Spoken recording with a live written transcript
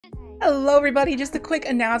Hello everybody, just a quick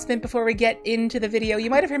announcement before we get into the video. You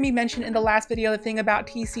might have heard me mention in the last video the thing about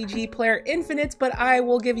TCGplayer Infinite, but I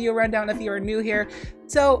will give you a rundown if you are new here.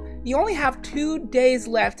 So you only have 2 days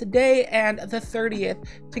left, today and the 30th,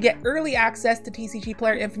 to get early access to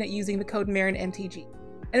TCGplayer Infinite using the code merynmtg.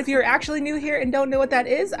 And if you're actually new here and don't know what that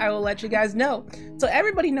is, I will let you guys know. So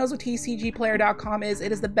everybody knows what TCGplayer.com is.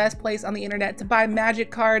 It is the best place on the internet to buy Magic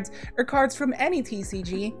cards or cards from any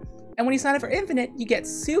TCG. And when you sign up for Infinite, you get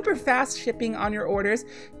super fast shipping on your orders.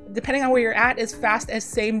 Depending on where you're at, as fast as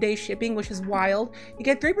same-day shipping, which is wild. You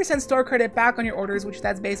get 3% store credit back on your orders, which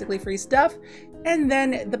that's basically free stuff. And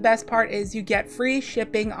then the best part is you get free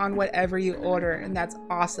shipping on whatever you order, and that's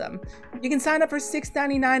awesome. You can sign up for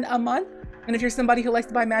 $6.99 a month. And if you're somebody who likes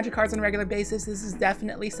to buy Magic cards on a regular basis, this is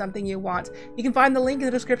definitely something you want. You can find the link in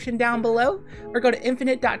the description down below, or go to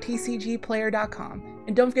infinite.tcgplayer.com.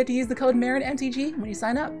 And don't forget to use the code merynmtg when you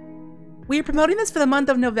sign up. We are promoting this for the month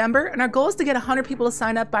of November, and our goal is to get 100 people to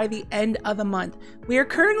sign up by the end of the month. We are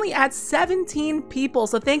currently at 17 people,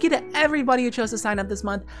 so thank you to everybody who chose to sign up this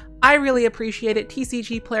month. I really appreciate it.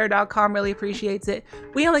 TCGplayer.com really appreciates it.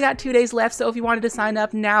 We only got 2 days left, so if you wanted to sign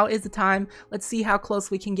up, now is the time. Let's see how close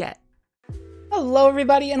we can get. Hello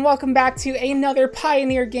everybody and welcome back to another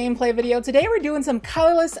Pioneer gameplay video. Today we're doing some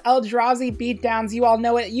colorless Eldrazi beatdowns. You all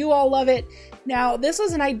know it, you all love it. Now this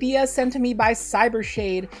was an idea sent to me by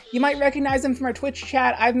Cybershade. You might recognize him from our Twitch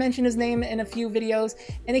chat. I've mentioned his name in a few videos,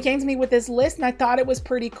 and he came to me with this list and I thought it was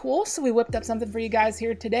pretty cool, so we whipped up something for you guys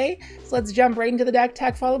here today. So let's jump right into the deck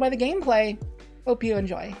tech followed by the gameplay. Hope you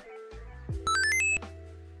enjoy.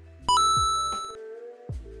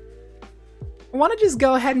 I want to just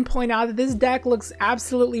go ahead and point out that this deck looks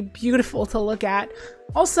absolutely beautiful to look at.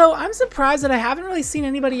 Also, I'm surprised that I haven't really seen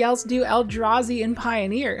anybody else do Eldrazi in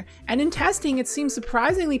Pioneer, and in testing it seems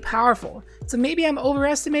surprisingly powerful. So maybe I'm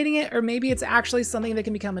overestimating it, or maybe it's actually something that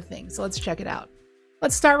can become a thing, so let's check it out.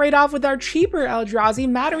 Let's start right off with our cheaper Eldrazi.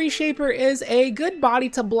 Matter Reshaper is a good body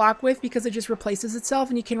to block with because it just replaces itself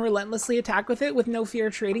and you can relentlessly attack with it with no fear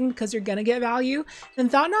of trading because you're gonna get value.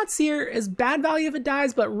 And Thought-Knot Seer is bad value if it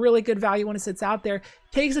dies, but really good value when it sits out there.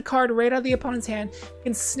 Takes a card right out of the opponent's hand,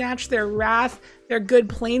 can snatch their Wrath, their good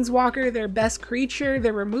Planeswalker, their best creature,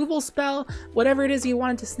 their removal spell, whatever it is you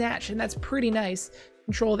want it to snatch, and that's pretty nice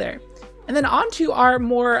control there. And then on to our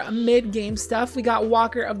more mid-game stuff, we got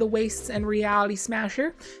Walker of the Wastes and Reality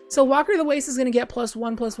Smasher. So Walker of the Wastes is going to get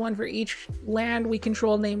 +1/+1 for each land we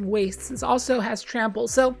control named Wastes. This also has Trample.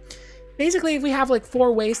 So basically if we have like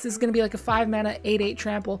 4 Wastes, this is going to be like a 5-mana 8/8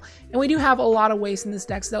 Trample. And we do have a lot of Waste in this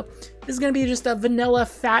deck, so this is going to be just a vanilla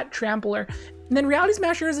fat Trampler. And then Reality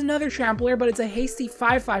Smasher is another Trampler, but it's a hasty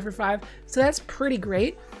 5/5 for 5, so that's pretty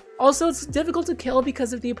great. Also, it's difficult to kill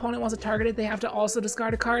because if the opponent wants to target it, they have to also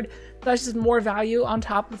discard a card. So that's just more value on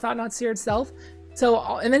top of the Thought-Knot Seer itself.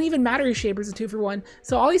 So, and then even Matter Reshaper is a 2-for-1.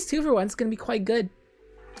 So all these 2-for-1s is going to be quite good.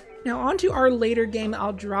 Now on to our later game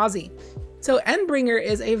Eldrazi. So Endbringer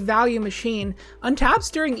is a value machine.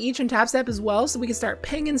 Untaps during each untap step as well, so we can start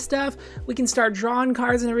pinging stuff, we can start drawing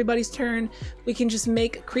cards in everybody's turn, we can just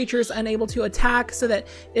make creatures unable to attack so that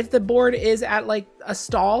if the board is at like a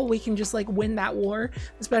stall, we can just like win that war,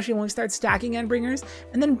 especially when we start stacking Endbringers.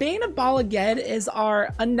 And then Bane of Bala Ged is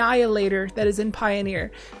our Annihilator that is in Pioneer,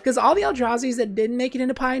 because all the Eldrazi's that didn't make it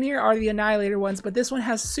into Pioneer are the Annihilator ones, but this one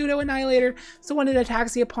has Pseudo Annihilator, so when it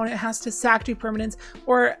attacks the opponent it has to sack 2 permanents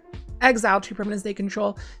or exile 2 permanents they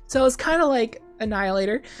control. So it's kind of like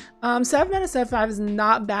Annihilator. 7-mana 7/5 is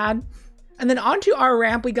not bad. And then onto our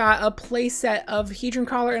ramp, we got a playset of Hedron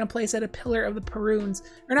Crawler and a playset of Pillar of the Perunes,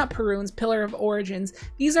 or not Perunes, Pillar of Origins.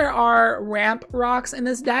 These are our ramp rocks in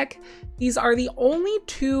this deck. These are the only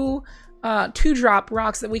 2-drop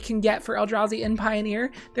rocks that we can get for Eldrazi in Pioneer.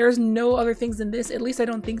 There's no other things than this, at least I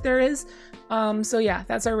don't think there is. So yeah,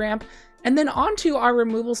 that's our ramp. And then onto our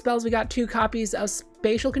removal spells, we got 2 copies of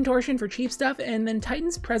Spatial Contortion for cheap stuff, and then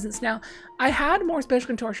Titan's Presence. Now, I had more Spatial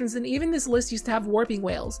Contortions, and even this list used to have Warping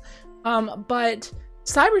Whales. But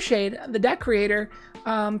Cybershade, the deck creator,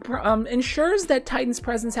 ensures that Titan's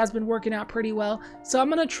Presence has been working out pretty well. So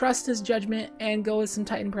I'm going to trust his judgment and go with some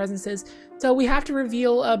Titan Presences. So we have to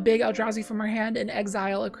reveal a big Eldrazi from our hand and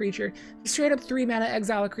exile a creature. Straight up 3-mana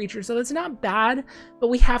exile a creature. So it's not bad, but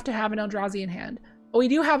we have to have an Eldrazi in hand. But we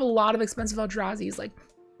do have a lot of expensive Eldrazi's like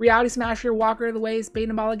Reality Smasher, Walker of the Waste, Bane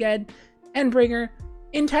of Bala Ged, Endbringer.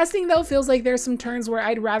 In testing though, feels like there's some turns where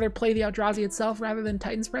I'd rather play the Eldrazi itself rather than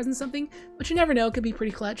Titan's Presence something, but you never know, it could be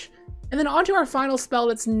pretty clutch. And then onto our final spell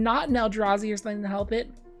that's not an Eldrazi or something to help it.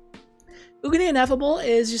 Ugin Ineffable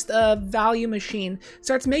is just a value machine.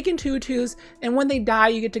 Starts making 2/2s, and when they die,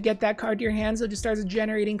 you get to get that card to your hand, so it just starts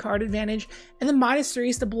generating card advantage. And then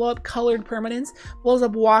 -3s to blow up colored permanents, blows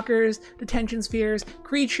up walkers, detention spheres,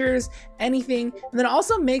 creatures, anything. And then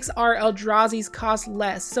also makes our Eldrazi's cost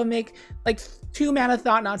less. So make like 2 mana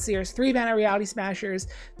Thought-Knot Seers, 3 mana Reality Smashers,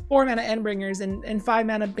 4 mana Endbringers, and 5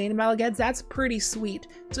 mana Bane of Malageds. That's pretty sweet.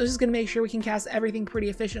 So it's just gonna make sure we can cast everything pretty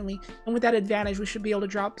efficiently. And with that advantage, we should be able to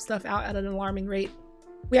drop stuff out at an alarming rate.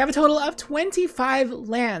 We have a total of 25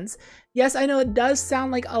 lands. Yes, I know it does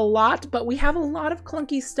sound like a lot, but we have a lot of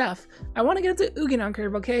clunky stuff. I want to get into Ugin on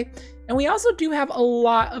curve, okay? And we also do have a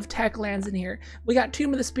lot of tech lands in here. We got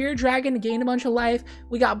Tomb of the Spirit Dragon to gain a bunch of life.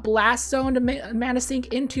 We got Blast Zone to mana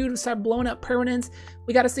sink into to start blowing up permanents.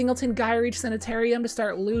 We got a Singleton Gyreach Sanitarium to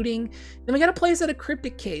start looting. Then we got a place at a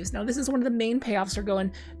Cryptic Caves. Now this is one of the main payoffs for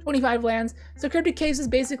going 25 lands. So Cryptic Caves is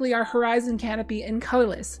basically our Horizon Canopy in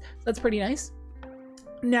colorless. So that's pretty nice.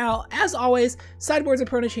 Now, as always, sideboards are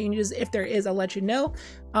prone to changes. If there is, I'll let you know.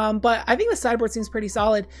 But I think the sideboard seems pretty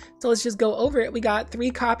solid. So let's just go over it. We got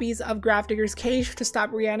 3 copies of Grafdigger's Cage to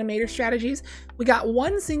stop Reanimator strategies. We got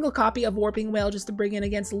 1 single copy of Warping Whale just to bring in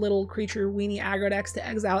against little creature weenie aggro decks to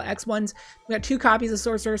exile X1s. We got 2 copies of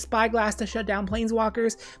Sorcerer's Spyglass to shut down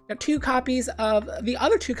Planeswalkers. We got 2 copies of the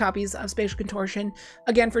other 2 copies of Spatial Contortion,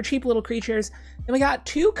 again for cheap little creatures. Then we got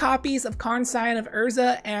 2 copies of Karn Scion of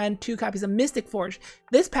Urza and 2 copies of Mystic Forge.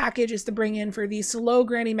 This package is to bring in for these slow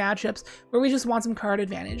granny matchups where we just want some card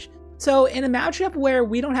advantage. So in a matchup where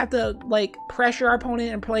we don't have to like pressure our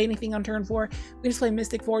opponent and play anything on turn 4, we just play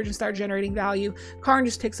Mystic Forge and start generating value. Karn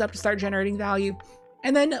just ticks up to start generating value.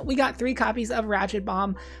 And then we got 3 copies of Ratchet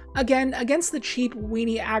Bomb, again against the cheap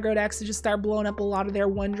weenie aggro decks to just start blowing up a lot of their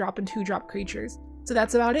 1-drop and 2-drop creatures. So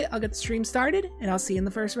that's about it. I'll get the stream started and I'll see you in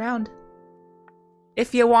the first round.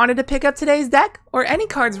 If you wanted to pick up today's deck, or any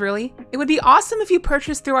cards really, it would be awesome if you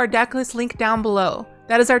purchased through our deck list link down below.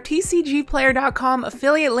 That is our TCGplayer.com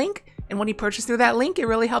affiliate link, and when you purchase through that link, it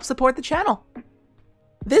really helps support the channel.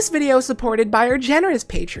 This video is supported by our generous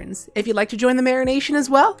patrons. If you'd like to join the Meryn Nation as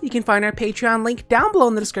well, you can find our Patreon link down below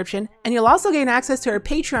in the description, and you'll also gain access to our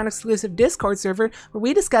Patreon exclusive Discord server where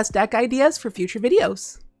we discuss deck ideas for future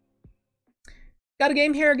videos. Got a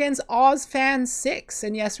game here against OzFan6,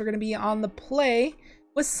 and yes, we're going to be on the play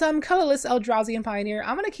with some colorless Eldrazi and Pioneer.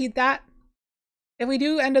 I'm going to keep that. If we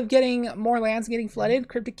do end up getting more lands getting flooded,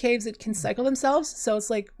 Cryptic Caves, it can cycle themselves, so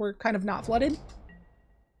it's like we're kind of not flooded.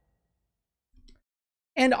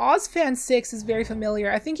 And OzFan6 is very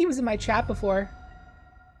familiar. I think he was in my chat before.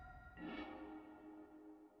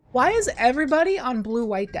 Why is everybody on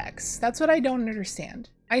blue-white decks? That's what I don't understand.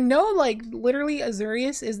 I know, like, literally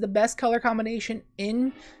Azurius is the best color combination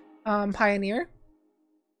in Pioneer,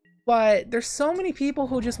 but there's so many people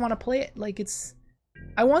who just want to play it. Like, it's...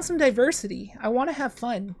 I want some diversity. I want to have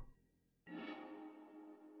fun.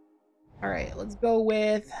 Alright, let's go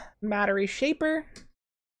with Mattery Shaper.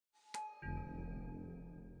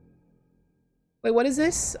 Wait, what is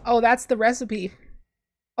this? Oh, that's the recipe.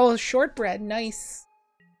 Oh, shortbread. Nice.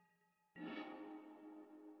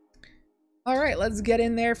 Alright, let's get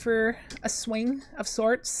in there for a swing of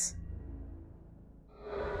sorts.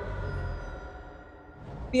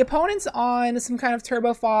 The opponent's on some kind of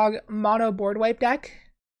Turbo Fog mono board wipe deck.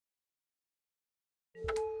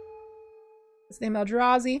 Let's name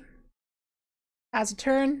Eldrazi. Has a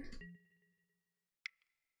turn.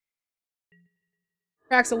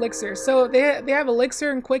 Cracks Elixir. So they have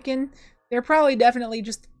Elixir and Quicken. They're probably definitely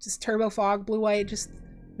just Turbo Fog, blue-white, just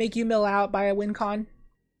make you mill out by a win con.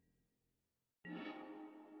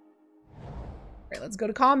 Alright, let's go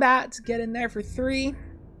to combat. Get in there for 3.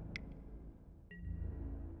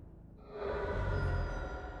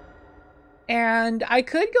 And I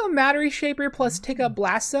could go Mattery Shaper plus tick up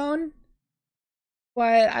Blast Zone.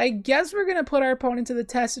 But I guess we're going to put our opponent to the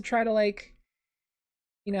test to try to, like,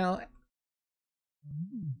 you know,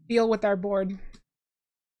 deal with our board.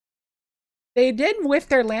 They did whiff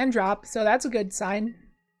their land drop, so that's a good sign.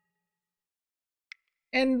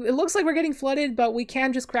 And it looks like we're getting flooded, but we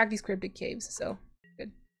can just crack these Cryptic Caves, so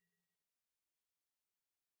good.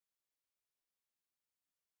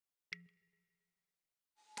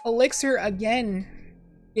 Elixir again.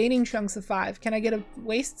 Gaining chunks of 5. Can I get a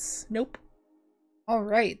wastes? Nope.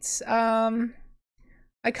 Alright.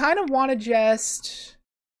 I kind of want to just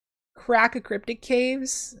crack a Cryptic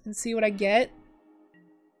Caves and see what I get.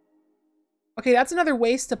 Okay, that's another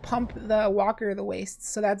waste to pump the Walker the wastes,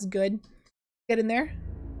 so that's good. Get in there.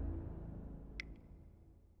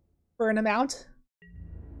 For an amount.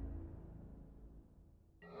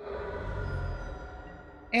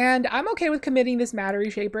 And I'm okay with committing this Mattery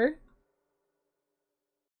Shaper.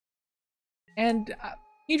 And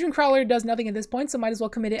Hedron Crawler does nothing at this point, so might as well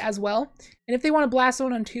commit it as well. And if they want to blast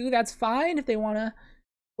zone on 2, that's fine. If they want to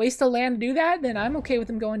waste a land to do that, then I'm okay with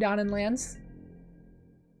them going down in lands.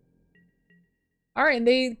 Alright, and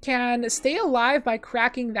they can stay alive by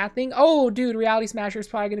cracking that thing. Oh, dude, Reality Smasher is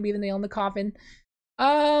probably going to be the nail in the coffin.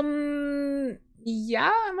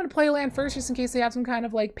 Yeah, I'm going to play land first just in case they have some kind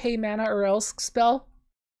of like pay mana or else spell.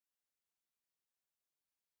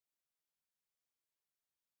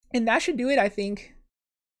 And that should do it, I think.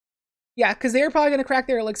 Yeah, because they're probably going to crack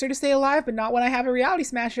their elixir to stay alive, but not when I have a Reality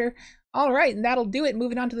Smasher. All right, and that'll do it.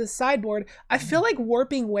 Moving on to the sideboard. I feel like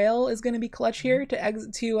Warping Whale is going to be clutch here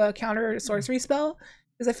to counter sorcery spell,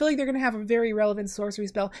 because I feel like they're going to have a very relevant sorcery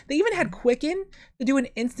spell. They even had Quicken to do an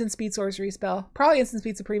instant speed sorcery spell. Probably instant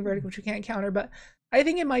speed Supreme Verdict, which you can't counter, but I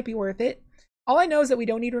think it might be worth it. All I know is that we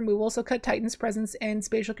don't need removal, so cut Titan's Presence and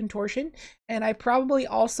Spatial Contortion. And I probably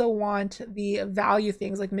also want the value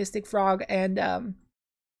things like Mystic Frog and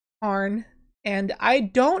Arn. And I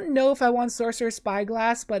don't know if I want Sorcerer's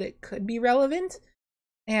Spyglass, but it could be relevant.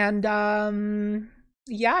 And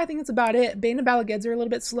yeah, I think that's about it. Bane and Balageds are a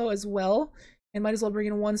little bit slow as well. And might as well bring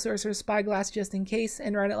in one Sorcerer's Spyglass just in case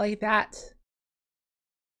and run it like that.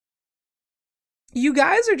 You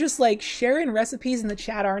guys are just like sharing recipes in the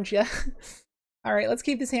chat, aren't you? All right, let's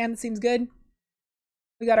keep this hand. It seems good.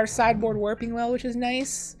 We got our sideboard Warping Well, which is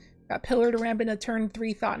nice. Got Pillar to ramp into turn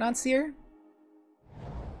 3 Thought-Knot Seer.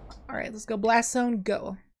 All right, let's go Blast Zone,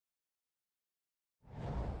 go.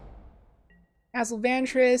 Castle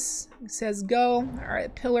Vantress says go. All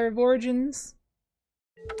right, Pillar of Origins.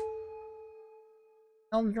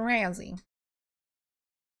 Eldrazi.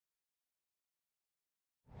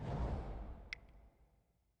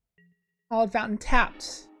 Hallowed Fountain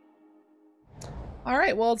tapped. All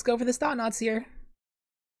right, well, let's go for the Thought-Knots here.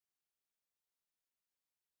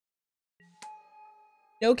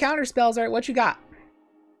 No counter spells. All right, what you got?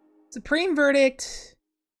 Supreme Verdict,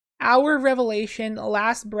 Hour of Revelation,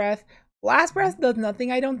 Last Breath. Last Breath does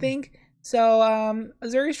nothing, I don't think. So,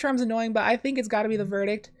 Azuri's Charm's annoying, but I think it's got to be the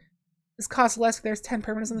Verdict. This costs less if there's 10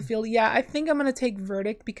 permanents on the field. Yeah, I think I'm going to take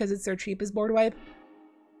Verdict because it's their cheapest board wipe.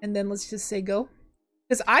 And then let's just say go.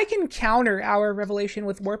 Because I can counter Hour of Revelation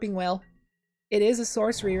with Warping Whale. It is a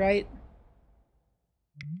sorcery, right?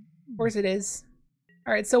 Of course it is.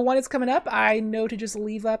 All right, so when it's coming up, I know to just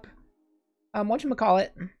leave up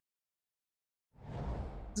whatchamacallit.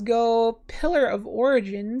 Let's go Pillar of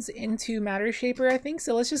Origins into Matter Shaper, I think.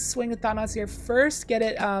 So let's just swing the Thought-Knots here first. Get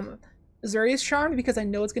it Azurius Charmed because I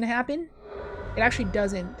know it's gonna happen. It actually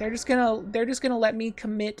doesn't. They're just gonna let me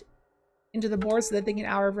commit into the board so that they can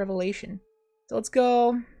Hour of Revelation. So let's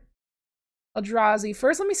go Eldrazi.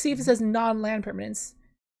 First, let me see if it says non-land permanents.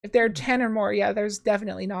 If there are 10 or more, yeah, there's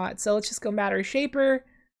definitely not. So let's just go Matter Shaper.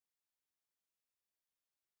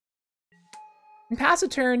 And pass a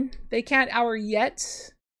turn. They can't Hour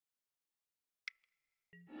yet.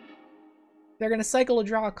 They're going to cycle to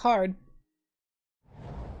draw a card.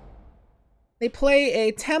 They play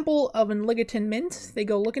a Temple of Enlightenment Mint. They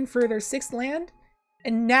go looking for their 6th land.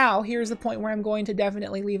 And now, here's the point where I'm going to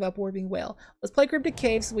definitely leave up Warping Whale. Let's play Cryptic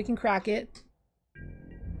Cave so we can crack it.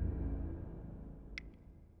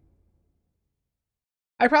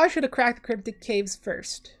 I probably should have cracked the Cryptic Caves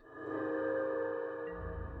first.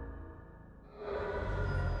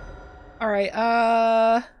 Alright,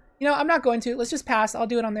 you know, I'm not going to. Let's just pass. I'll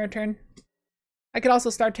do it on their turn. I could also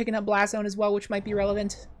start taking up Blast Zone as well, which might be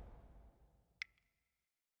relevant.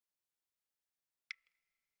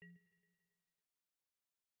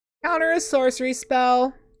 Counter a sorcery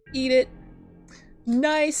spell. Eat it.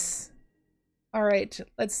 Nice. Alright,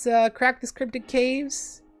 let's crack this Cryptic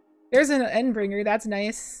Caves. There's an Endbringer. That's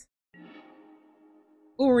nice.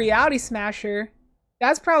 Ooh, Reality Smasher.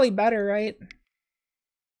 That's probably better, right?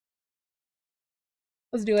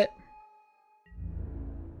 Let's do it.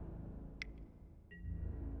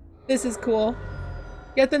 This is cool.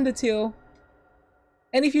 Get them to 2.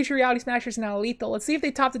 Any future Reality Smashers now lethal. Let's see if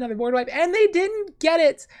they topped another board wipe. And they didn't get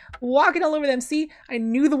it! Walking all over them. See, I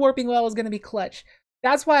knew the Warping Well was going to be clutch.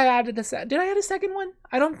 That's why I added a Did I add a second one?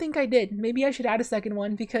 I don't think I did. Maybe I should add a second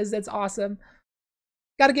one because that's awesome.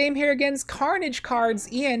 Got a game here against Carnage Cards,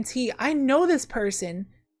 ENT. I know this person.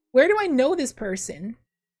 Where do I know this person?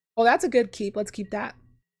 Oh, that's a good keep. Let's keep that.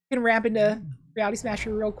 I'm gonna ramp into Reality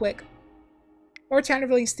Smasher real quick. Or China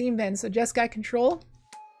Revealing Steam Vent. So Just Guy Control.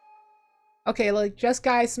 Okay, like Just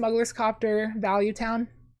Guy, Smuggler's Copter, Value Town.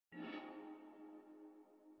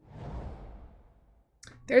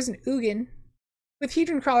 There's an Ugin. With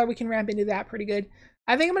Hedron Crawler, we can ramp into that pretty good.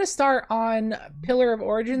 I think I'm going to start on Pillar of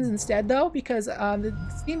Origins instead, though, because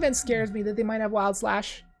the Steam Vent scares me that they might have Wild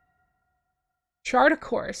Slash. Chart, of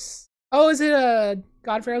course. Oh, is it a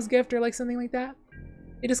Godfarrow's Gift or like something like that?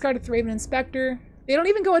 They discarded Thraven Inspector. They don't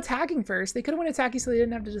even go attacking first. They could have went attacking so they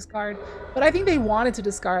didn't have to discard. But I think they wanted to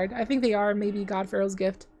discard. I think they are maybe Godfarrow's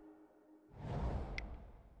Gift.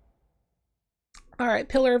 Alright,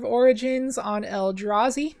 Pillar of Origins on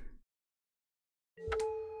Eldrazi.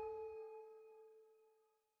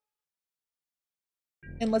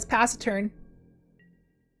 And let's pass a turn.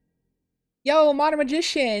 Yo, Modern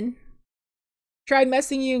Magician! Tried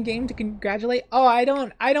messing you in game to congratulate. Oh, I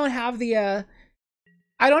don't have the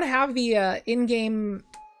in-game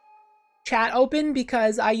chat open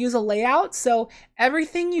because I use a layout. So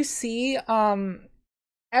everything you see,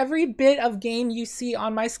 every bit of game you see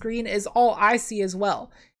on my screen is all I see as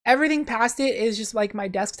well. Everything past it is just like my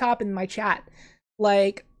desktop and my chat.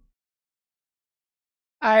 Like,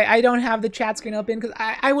 I don't have the chat screen open because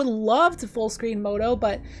I would love to full screen Moto,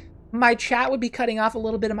 but my chat would be cutting off a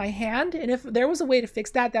little bit of my hand. And if there was a way to fix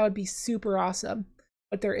that, that would be super awesome.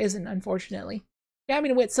 But there isn't, unfortunately. Yeah, I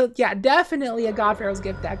mean, wait, so yeah, definitely a Godfarrow's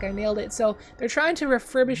Gift deck. I nailed it. So they're trying to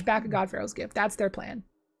refurbish back a Godfarrow's Gift. That's their plan.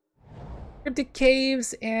 Cryptic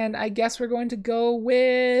Caves, and I guess we're going to go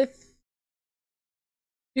with...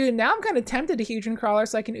 Dude, now I'm kind of tempted to Hedron Crawler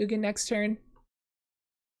so I can Ugin next turn.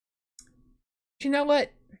 But you know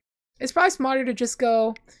what? It's probably smarter to just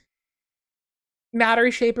go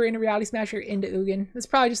Matter Shaper into Reality Smasher into Ugin. That's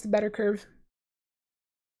probably just a better curve.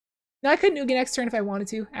 Now, I couldn't Ugin next turn if I wanted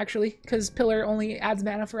to, actually, because Pillar only adds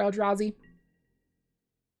mana for Eldrazi.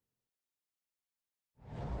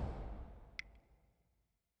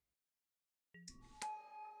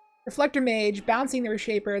 Reflector Mage, bouncing the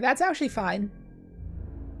Reshaper. That's actually fine.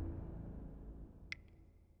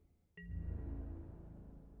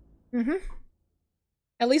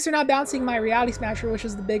 At least they're not bouncing my Reality Smasher, which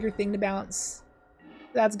is the bigger thing to bounce.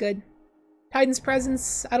 That's good. Titan's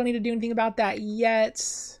Presence, I don't need to do anything about that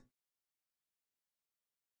yet.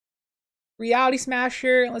 Reality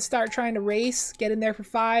Smasher, let's start trying to race, get in there for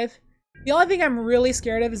 5. The only thing I'm really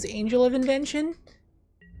scared of is Angel of Invention,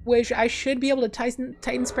 which I should be able to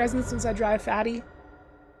Titan's Presence since I drive Fatty.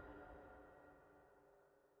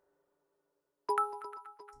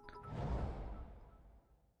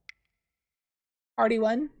 Party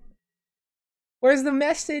 1. Where's the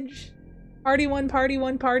message? Party 1, party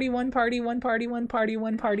 1, party 1, party 1, party 1, party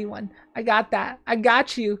 1, party 1. I got that. I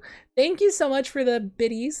got you. Thank you so much for the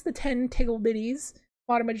biddies, the 10 Tiggle biddies,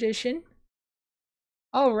 Modern Magician.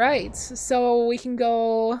 All right, so we can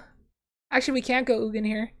go... Actually, we can't go Ugin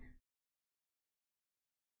here.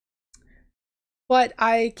 But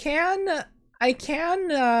I can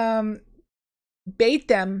bait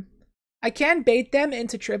them. I can bait them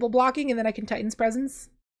into triple blocking and then I can Titan's Presence.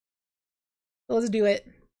 So let's do it.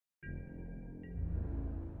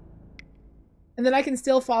 And then I can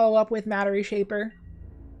still follow up with Matter Reshaper.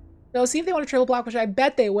 So see if they want to triple block, which I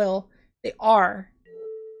bet they will. They are.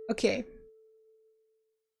 Okay.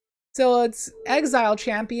 So it's Exile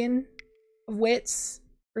Champion of Wits,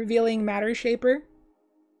 revealing Matter Reshaper.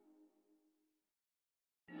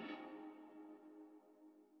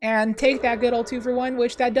 And take that good old 2-for-1,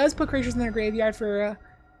 which that does put creatures in their graveyard for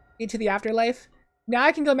into the afterlife. Now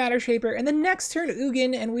I can go Matter Shaper, and the next turn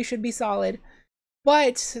Ugin, and we should be solid.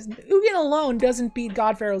 But Ugin alone doesn't beat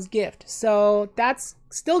Godfarrow's Gift, so that's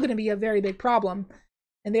still going to be a very big problem.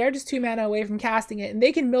 And they are just 2 mana away from casting it, and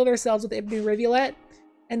they can mill themselves with Ibn Rivulet,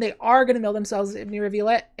 and they are going to mill themselves with Ibn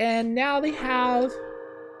Rivulet, and now they have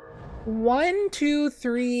 1, 2,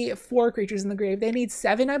 3, 4 creatures in the grave. They need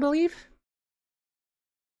 7, I believe.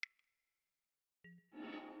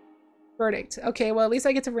 Verdict. Okay, well, at least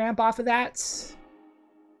I get to ramp off of that.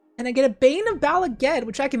 And I get a Bane of Balaged,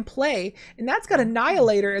 which I can play. And that's got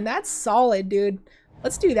Annihilator, and that's solid, dude.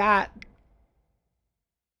 Let's do that.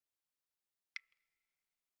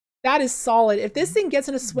 That is solid. If this thing gets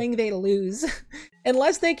in a swing, they lose.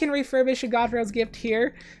 Unless they can refurbish a Godfarrow's Gift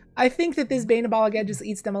here, I think that this Bane of Balaged just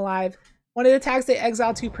eats them alive. When it attacks, they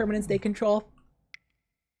exile 2 permanents they control.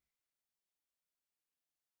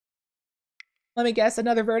 Let me guess,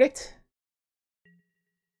 another Verdict?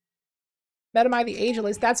 Metamai the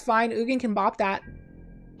Ageless, that's fine. Ugin can bop that.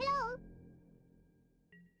 Hello.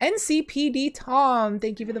 NCPD Tom,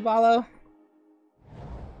 thank you for the follow.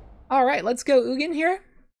 Alright, let's go Ugin here.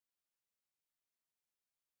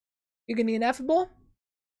 Ugin the Ineffable.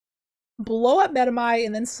 Blow up Metamai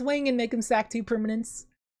and then swing and make him sack 2 permanents.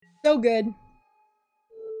 So good.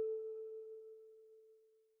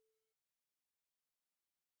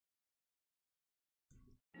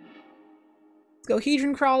 Let's go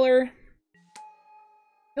Hedron Crawler.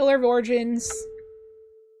 Pillar of Origins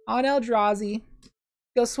on Eldrazi.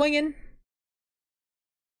 Go swinging.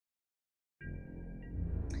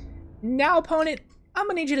 Now, opponent, I'm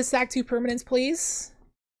gonna need you to sack 2 permanents, please.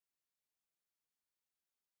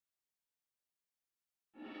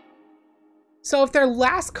 So if their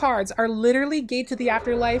last cards are literally Gate to the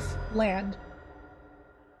Afterlife land,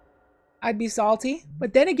 I'd be salty.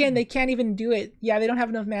 But then again, they can't even do it. Yeah, they don't have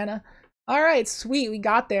enough mana. All right, sweet, we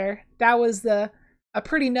got there. That was a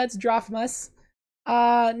pretty nuts draw from us.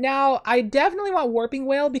 Now, I definitely want Warping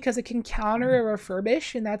Whale because it can counter a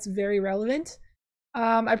Refurbish, and that's very relevant.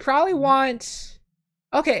 I probably want...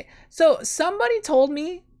 Okay, so somebody told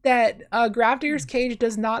me that Grafdigger's Cage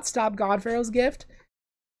does not stop Godpharaoh's Gift.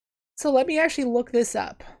 So let me actually look this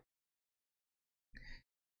up.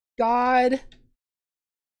 Godpharaoh's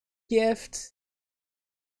Gift.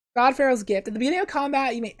 At the beginning of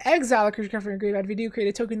combat, you may exile a creature from your graveyard. If you do, create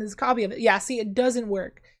a token that's a copy of it. Yeah, see, it doesn't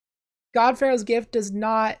work. Godpharaoh's Gift does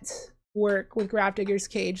not work with Grafdigger's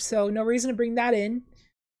Cage, so no reason to bring that in.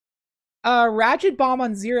 Ratchet Bomb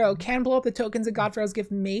on 0 can blow up the tokens that Godpharaoh's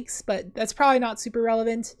Gift makes, but that's probably not super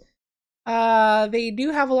relevant. They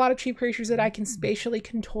do have a lot of cheap creatures that I can spatially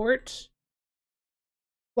contort,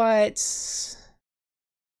 but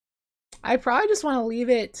I probably just want to leave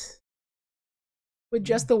it with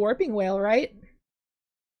just the Warping Whale, right?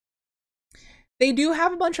 They do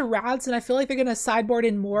have a bunch of rats, and I feel like they're going to sideboard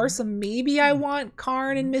in more, so maybe I want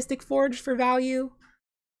Karn and Mystic Forge for value.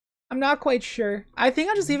 I'm not quite sure. I think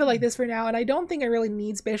I'll just leave it like this for now, and I don't think I really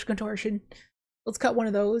need Spatial Contortion. Let's cut one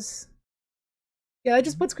of those. Yeah, that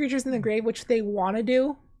just puts creatures in the grave, which they want to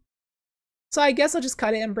do. So I guess I'll just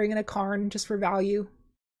cut it and bring in a Karn just for value.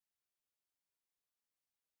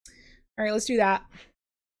 Alright, let's do that.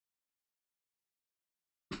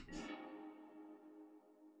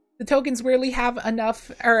 The tokens weirdly have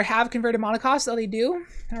enough, or have converted mana cost, so they do.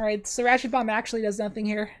 Alright, so Ratchet Bomb actually does nothing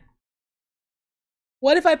here.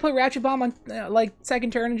 What if I put Ratchet Bomb on, like,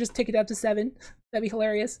 second turn and just tick it up to 7? That'd be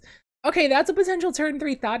hilarious. Okay, that's a potential turn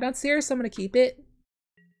 3 Thought-Knot Seer, so I'm gonna keep it.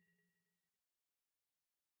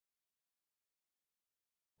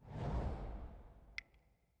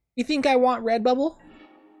 You think I want Red Bubble?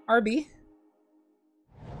 RB.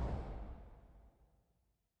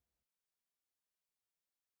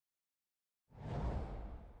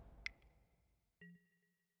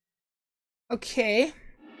 Okay.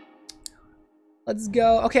 Let's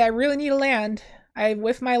go. Okay, I really need a land. I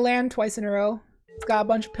whiffed my land twice in a row. It's got a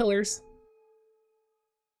bunch of pillars.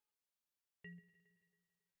 I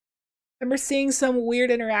remember seeing some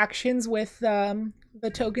weird interactions with the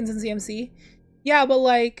tokens in CMC. Yeah, but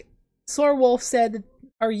like, Sorwolf said, that,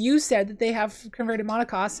 or you said that they have converted mana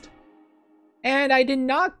cost. And I did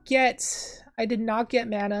not get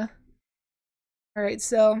mana. Alright,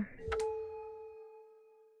 so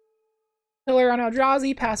Pillar on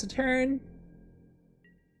Eldrazi, pass a turn.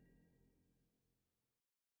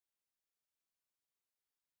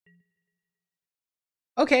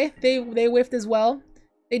 Okay, they whiffed as well.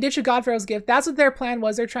 They ditched a Godpharaoh's Gift. That's what their plan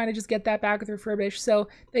was. They're trying to just get that back with Refurbish, so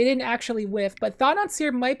they didn't actually whiff. But Thought-Knot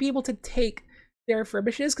Seer might be able to take their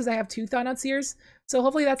Refurbishes because I have 2 Thought-Knot Seers. So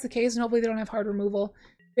hopefully that's the case, and hopefully they don't have hard removal.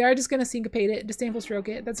 They are just going to Syncopate it, Disdainful Stroke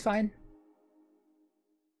it. That's fine.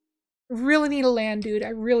 I really need a land, dude. I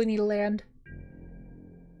really need a land.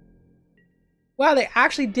 Wow, they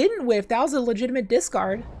actually didn't whiff. That was a legitimate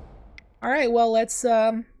discard. Alright, well, let's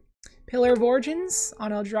Pillar of Origins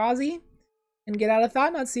on Eldrazi and get out of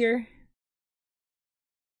Thought-Knot Seer.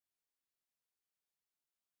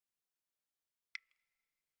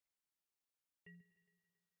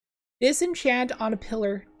 Disenchant on a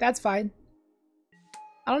pillar. That's fine.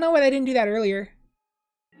 I don't know why they didn't do that earlier.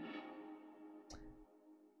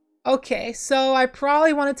 Okay, so I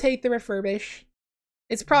probably want to take the Refurbish.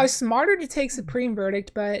 It's probably smarter to take Supreme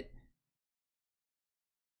Verdict, but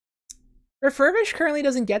Refurbish currently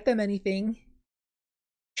doesn't get them anything.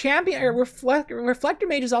 Champion or Reflector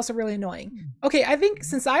Mage is also really annoying. Okay, I think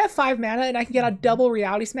since I have 5 mana and I can get a double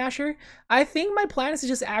Reality Smasher, I think my plan is to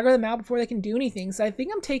just aggro them out before they can do anything. So I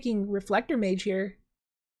think I'm taking Reflector Mage here.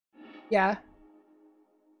 Yeah.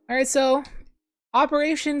 Alright, so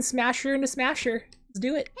Operation Smasher into Smasher. Let's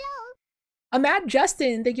do it. Hello. I'm at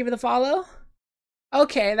Justin. Thank you for the follow.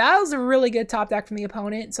 Okay, that was a really good top deck from the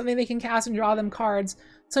opponent. Something they can cast and draw them cards.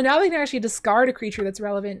 So now they can actually discard a creature that's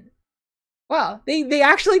relevant. Wow, they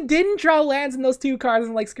actually didn't draw lands in those 2 cards.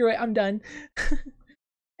 I'm like, screw it, I'm done.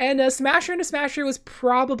 And Smasher into Smasher was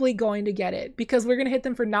probably going to get it because we're going to hit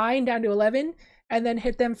them for 9 down to 11 and then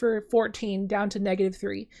hit them for 14 down to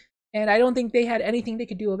 -3. And I don't think they had anything they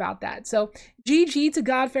could do about that. So GG to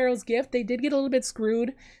Godpharaoh's Gift. They did get a little bit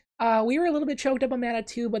screwed. We were a little bit choked up on mana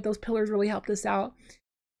too, but those pillars really helped us out.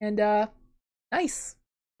 And nice.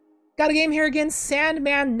 Got a game here against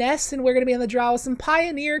Sandman Nest, and we're going to be on the draw with some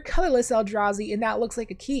Pioneer Colorless Eldrazi, and that looks like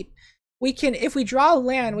a keep. We can, if we draw a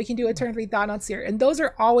land, we can do a turn 3 Thought-Knot Seer, and those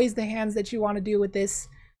are always the hands that you want to do with this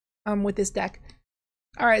deck.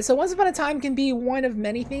 All right, so Once Upon a Time can be one of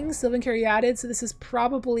many things. Sylvan Caryatid, so this is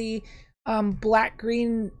probably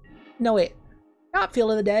black-green. No, wait, not Field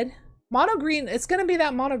of the Dead. Mono-green. It's going to be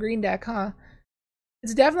that mono-green deck, huh?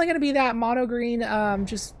 It's definitely going to be that mono-green,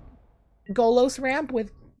 just Golos ramp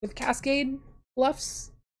with Cascade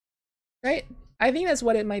bluffs, right? I think that's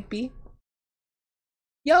what it might be.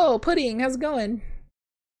 Yo, Pudding, how's it going?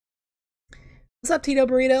 What's up, Tito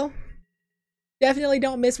Burrito? Definitely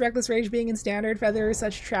don't miss Reckless Rage being in Standard. Feather is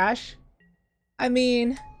such trash. I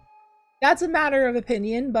mean, that's a matter of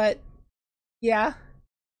opinion, but yeah,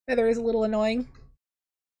 Feather is a little annoying.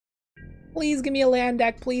 Please give me a land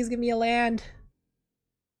deck. Please give me a land.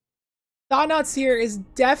 Thought-Knot Seer is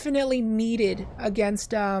definitely needed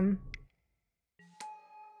against the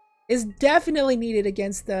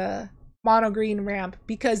mono green ramp,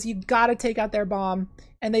 because you gotta take out their bomb,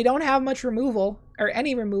 and they don't have much removal or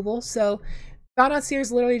any removal, so Thought-Knot Seer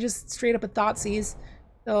is literally just straight up a Thoughtseize.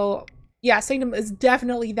 So yeah, Sanctum is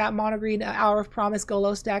definitely that mono green Hour of Promise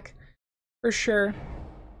Golos deck for sure.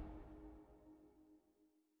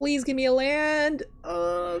 Please give me a land.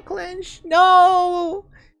 Oh, clinch. No!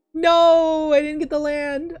 No, I didn't get the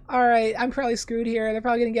land. Alright, I'm probably screwed here. They're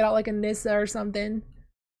probably gonna get out like a Nissa or something.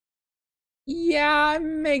 Yeah,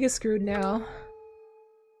 I'm mega screwed now.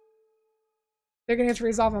 They're gonna have to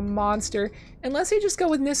resolve a monster. Unless they just go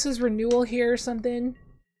with Nissa's Renewal here or something.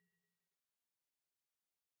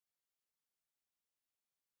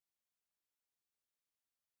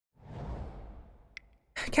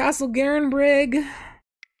 Castle Garenbrig.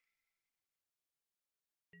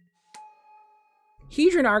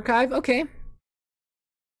 Hedron Archive, okay.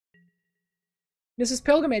 This is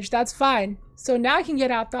Pilgrimage, that's fine. So now I can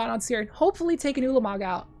get out Thought-Knot Seer and hopefully take an Ulamog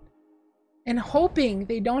out. And hoping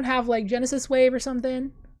they don't have like Genesis Wave or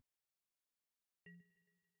something.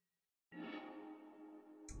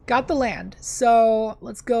 Got the land. So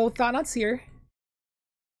let's go Thought-Knot Seer.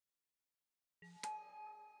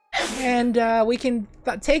 And we can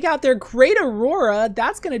take out their Great Aurora.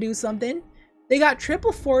 That's going to do something. They got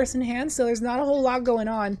triple force in hand, so there's not a whole lot going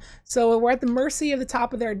on. So we're at the mercy of the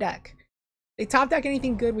top of their deck. They top deck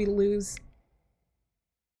anything good, we lose.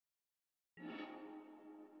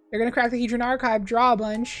 They're going to crack the Hedron Archive, draw a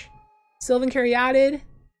bunch. Sylvan Caryatid.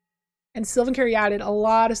 And Sylvan Caryatid. A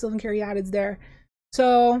lot of Sylvan Caryatids there.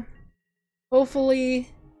 So, hopefully...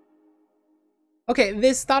 Okay,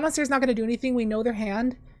 this Thought-Knot Seer is not going to do anything. We know their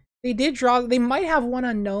hand. They did draw... They might have one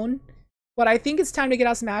unknown. But I think it's time to get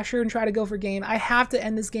out Smasher and try to go for game. I have to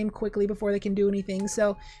end this game quickly before they can do anything.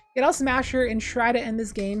 So, get out Smasher and try to end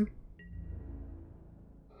this game.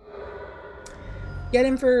 Get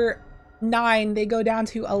him for 9. They go down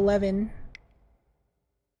to 11.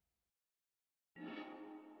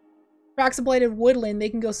 Praxiblated Woodland. They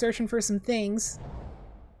can go searching for some things.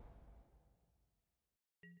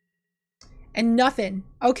 And nothing.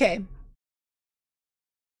 Okay.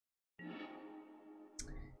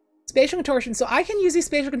 Spatial Contortion. So I can use these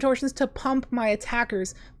Spatial Contortions to pump my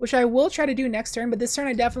attackers, which I will try to do next turn, but this turn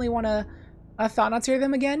I definitely want to Thought-Knot Seer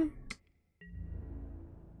them again.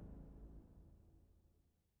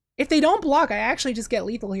 If they don't block, I actually just get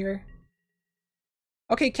lethal here.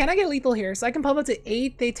 Okay, can I get lethal here? So I can pump up to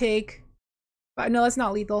 8, they take... No, that's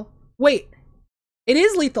not lethal. Wait! It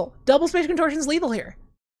is lethal! Double Spatial Contortion is lethal here.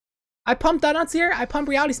 I pump Thought-Knot Seer, I pump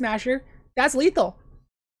Reality Smasher. That's lethal.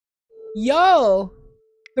 Yo!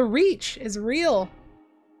 The reach is real.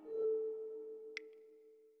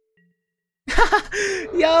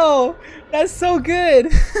 Yo, that's so good.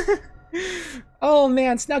 Oh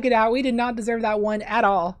man, snuck it out. We did not deserve that one at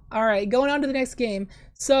all. All right, going on to the next game.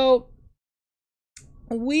 So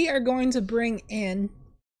we are going to bring in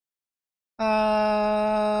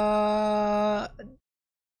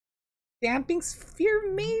Damping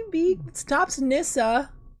Sphere, maybe. It stops Nissa.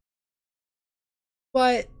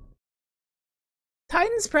 But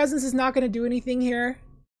Titan's Presence is not going to do anything here.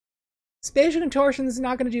 Spatial Contortion is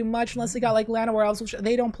not going to do much unless they got like Llanowar Elves, which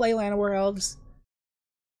they don't play Llanowar Elves.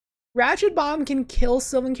 Ratchet Bomb can kill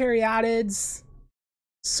Sylvan Caryatids.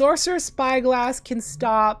 Sorcerer's Spyglass can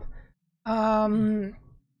stop. Probably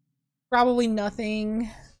nothing.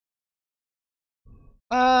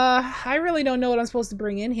 I really don't know what I'm supposed to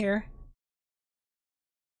bring in here.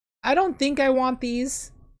 I don't think I want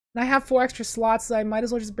these. And I have 4 extra slots, so I might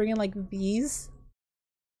as well just bring in like these.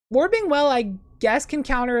 Warbing Well, I guess, can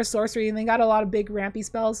counter a sorcery, and they got a lot of big rampy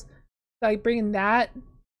spells. So I bring in that.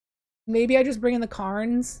 Maybe I just bring in the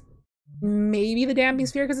Karns. Maybe the Damping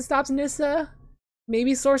Sphere because it stops Nissa.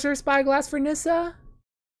 Maybe Sorcerer's Spyglass for Nissa.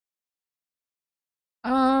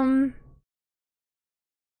 Let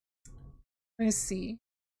me see.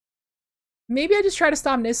 Maybe I just try to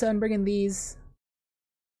stop Nissa and bring in these.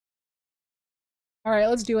 Alright,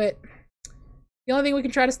 let's do it. The only thing we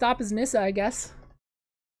can try to stop is Nissa, I guess.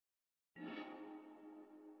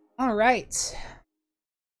 Alright.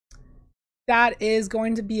 That is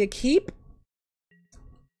going to be a keep.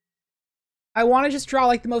 I want to just draw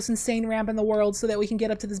like the most insane ramp in the world so that we can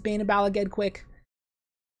get up to this Bane of Balaged quick.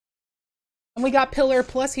 And we got Pillar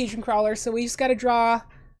plus Hedron Crawler, so we just gotta draw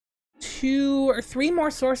 2 or 3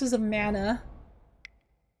 more sources of mana.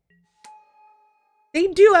 They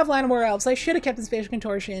do have Llanowar Elves. I should have kept the Spatial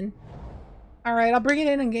Contortion. Alright, I'll bring it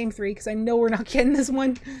in game 3 because I know we're not getting this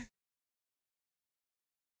one.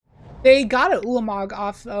 They got an Ulamog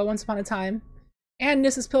off once upon a time. And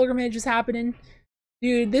Nissa's Pilgrimage is happening.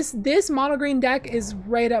 Dude, this mono green deck is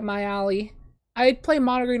right up my alley. I play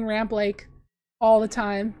mono green ramp like all the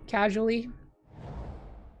time, casually.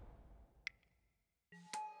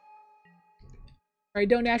 Alright,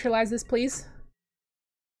 don't naturalize this, please.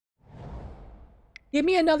 Give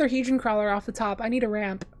me another Hedron Crawler off the top. I need a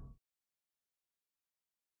ramp.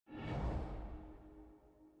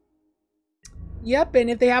 Yep, and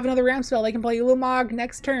if they have another ramp spell, they can play Ulamog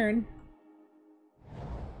next turn.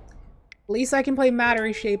 At least I can play Matter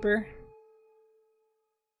Reshaper.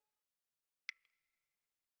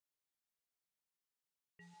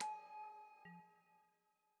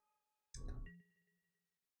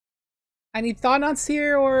 I need Thought-Knots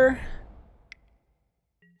here or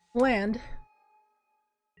land.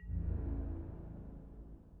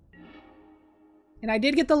 And I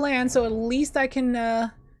did get the land, so at least I can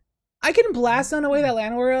blast zone away that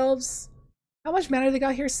Llanowar Elves. How much mana do they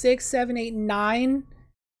got here? 6, 7, 8, 9.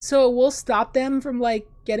 So it will stop them from like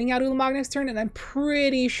getting out Ulamog next turn, and I'm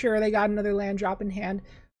pretty sure they got another land drop in hand.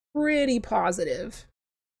 Pretty positive.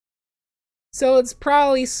 So it's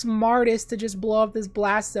probably smartest to just blow up this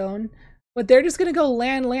blast zone. But they're just gonna go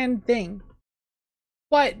land thing.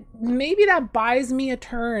 But maybe that buys me a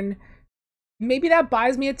turn. Maybe that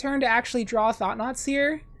buys me a turn to actually draw Thought-Knots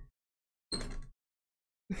here.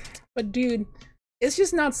 But dude, it's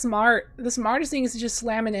just not smart. The smartest thing is to just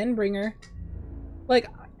slam an Endbringer. Like,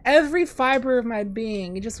 every fiber of my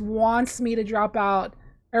being just wants me to drop out,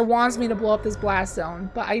 or wants me to blow up this blast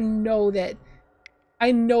zone. But I know that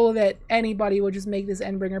anybody would just make this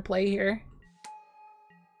Endbringer play here.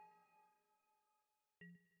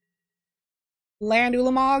 Land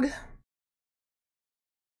Ulamog.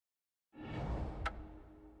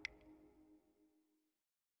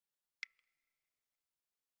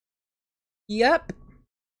 Yep.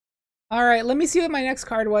 Alright, let me see what my next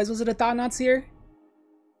card was. Was it a Thought-Knots here?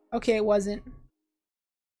 Okay, it wasn't.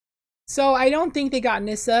 So I don't think they got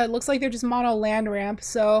Nissa. It looks like they're just mono land ramp,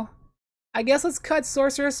 so I guess let's cut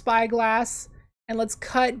Sorcerer's Spyglass, and let's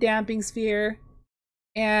cut Damping Sphere,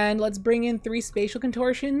 and let's bring in 3 Spatial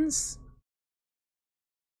Contortions.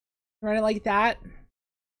 Run it like that.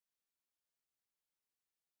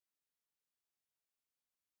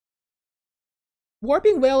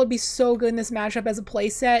 Warping Whale would be so good in this matchup as a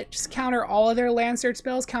playset. Just counter all of their land search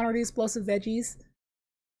spells, counter the explosive veggies.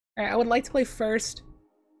 Alright, I would like to play first.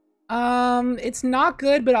 It's not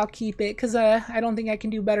good, but I'll keep it, because I don't think I can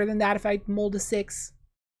do better than that if I mold a 6.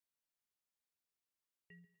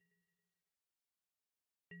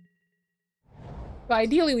 But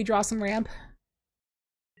ideally we draw some ramp.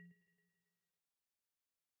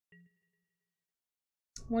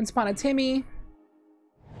 Once Upon a Timmy.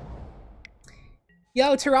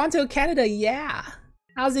 Yo, Toronto, Canada, yeah!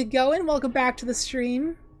 How's it going? Welcome back to the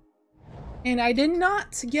stream. And I did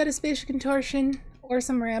not get a Spatial Contortion or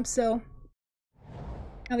some ramp, so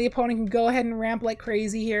now the opponent can go ahead and ramp like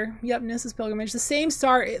crazy here. Yep, Nissa's Pilgrimage. The same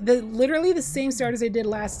start, literally the same start as they did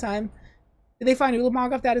last time. Did they find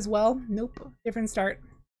Ulamog off that as well? Nope, different start.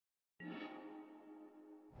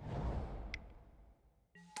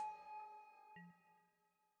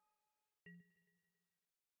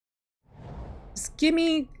 Just give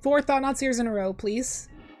me 4 Thought-Knots in a row, please.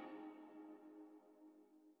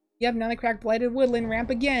 Yep, now they cracked Blighted Woodland ramp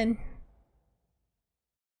again.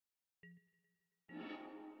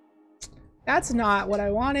 That's not what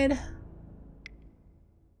I wanted.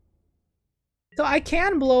 So I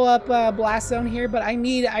can blow up Blast Zone here, but I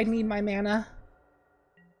need my mana.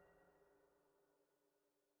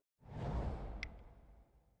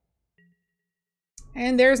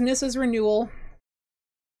 And there's Nissa's Renewal.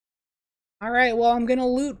 Alright, well, I'm gonna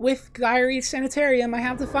loot with Gyre Sanitarium. I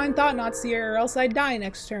have to find Thought-Knots here, or else I die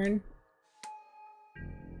next turn.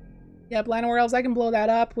 Yep, Llanowar Elves, I can blow that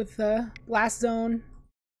up with the Blast Zone.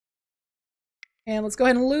 And let's go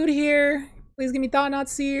ahead and loot here. Please give me Thought-Knot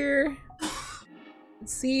Seer.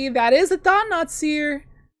 Let's see, that is a Thought-Knot Seer.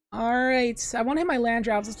 Alright, I want to hit my land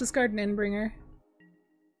drops. Let's discard an Endbringer.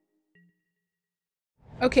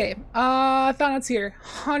 Okay, Thought-Knot Seer,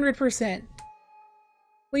 100%.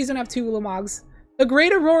 Please don't have 2 Ulamog's. The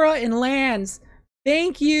Great Aurora in lands.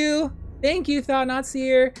 Thank you. Thank you, Thought-Knot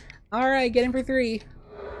Seer. Alright, get in for 3.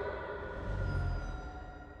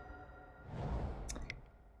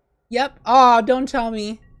 Yep. Oh, don't tell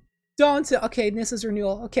me. Don't tell. Okay, this is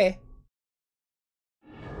renewal. Okay.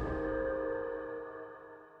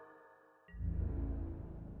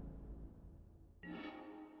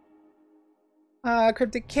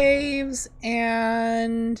 Cryptic Caves,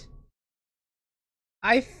 and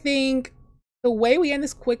I think the way we end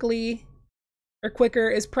this quickly, or quicker,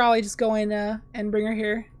 is probably just going Endbringer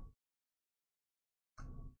here.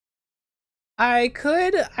 I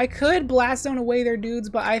could Blast Zone away their dudes,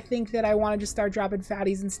 but I think that I want to just start dropping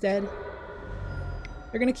fatties instead.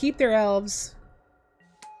 They're gonna keep their elves.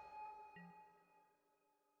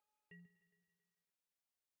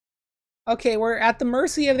 Okay, we're at the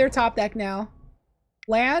mercy of their top deck now.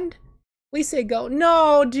 Land? Please say go.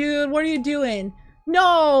 No, dude, what are you doing?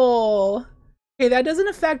 No! Okay, that doesn't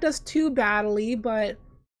affect us too badly, but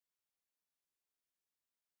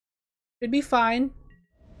it'd be fine.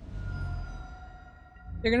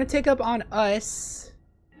 They're gonna take up on us.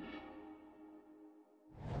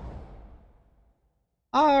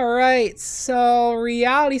 Alright, so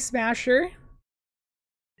Reality Smasher.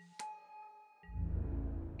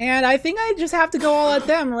 And I think I just have to go all at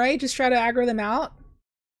them, right? Just try to aggro them out.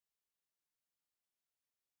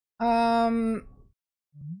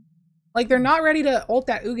 Like, they're not ready to ult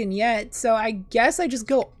that Ugin yet, so I guess I just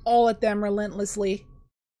go all at them relentlessly.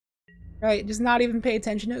 Right, just not even pay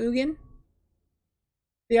attention to Ugin.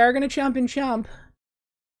 They are gonna chump and chump.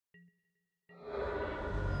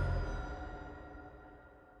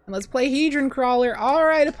 And let's play Hedron Crawler.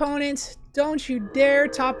 Alright, opponent. Don't you dare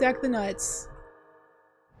top deck the nuts.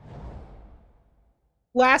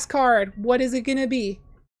 Last card. What is it gonna be?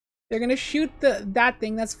 They're gonna shoot that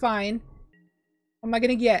thing. That's fine. What am I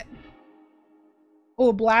gonna get?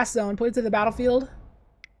 Oh, Blast Zone. Put it to the battlefield.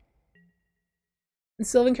 And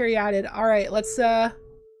Sylvan Caryatid. Alright, let's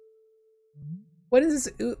what is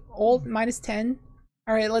this? Old -10.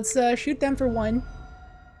 Alright, let's shoot them for 1.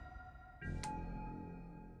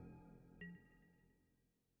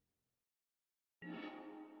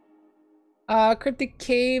 Cryptic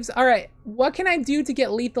Caves. Alright, what can I do to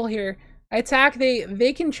get lethal here? I attack,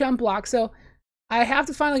 they can chump block, so I have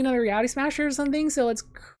to find like another Reality Smasher or something, so let's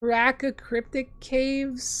crack a Cryptic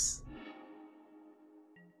Caves.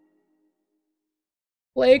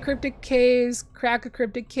 Play Cryptic Caves, crack a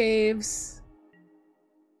Cryptic Caves.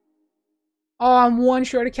 Oh, I'm 1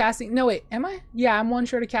 short of casting. No, wait, am I? Yeah, I'm 1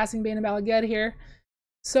 short of casting Bane of Balaged here.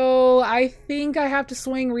 So I think I have to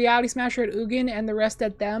swing Reality Smasher at Ugin and the rest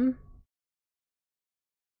at them.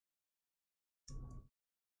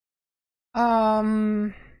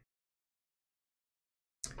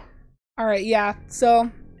 Alright, yeah.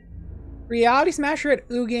 So Reality Smasher at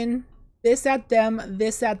Ugin, this at them,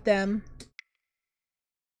 this at them.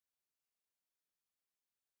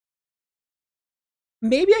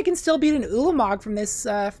 Maybe I can still beat an Ulamog from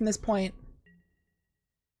this point.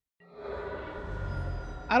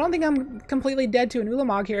 I don't think I'm completely dead to an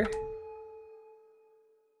Ulamog here.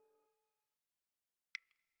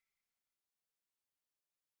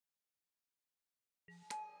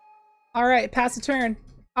 Alright, pass the turn.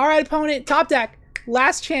 Alright, opponent, top deck.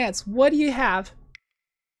 Last chance. What do you have?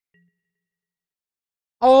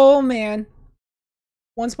 Oh, man.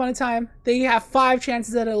 Once upon a time. They have 5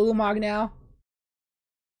 chances at a Ulamog now.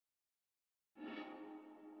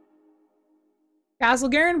 Castle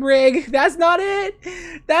Garenbrig. That's not it.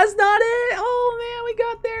 That's not it. Oh man, we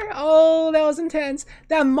got there. Oh, that was intense.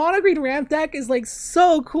 That mono green ramp deck is like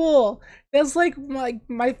so cool. That's like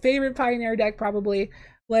my favorite Pioneer deck probably.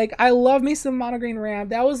 Like I love me some mono green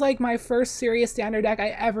ramp. That was like my first serious standard deck I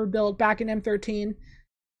ever built back in M13.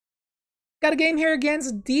 Got a game here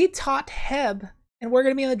against D.Heb. And we're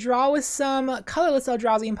gonna be in the draw with some colorless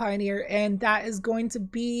Eldrazi and Pioneer, and that is going to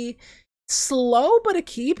be slow but a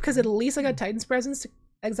keep because at least I got Titan's Presence to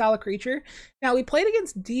exile a creature. Now we played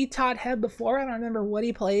against D.Heb before. I don't remember what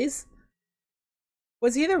he plays.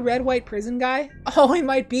 Was he the red-white prison guy? Oh, he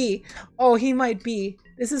might be. Oh, he might be.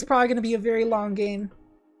 This is probably going to be a very long game.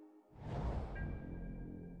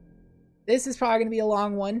 This is probably going to be a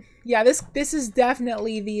long one. Yeah, this is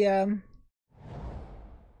definitely the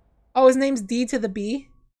Oh, his name's D to the B.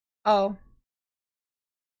 Oh.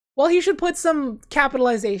 Well, he should put some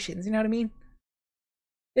capitalizations, you know what I mean?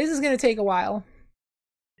 This is gonna take a while.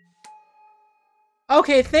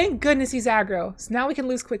 Okay, thank goodness he's aggro. So now we can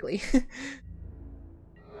lose quickly.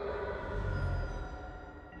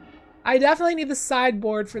 I definitely need the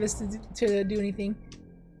sideboard for this to do anything.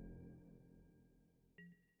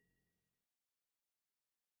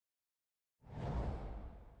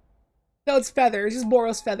 No, it's Feather. It's just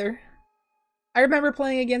Boros Feather. I remember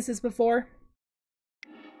playing against this before.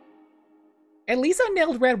 At least I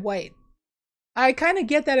nailed red-white. I kind of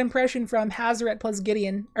get that impression from Hazoret plus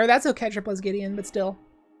Gideon. Or that's Oketcher plus Gideon, but still.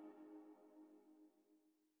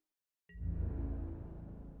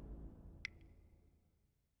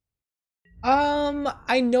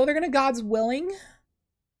 I know they're gonna God's Willing,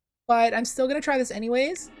 but I'm still gonna try this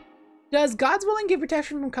anyways. Does God's Willing give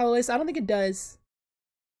protection from colorless? I don't think it does.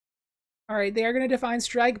 Alright, they are gonna Define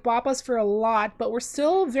Strike, bop us for a lot, but we're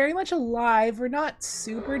still very much alive. We're not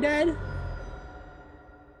super dead.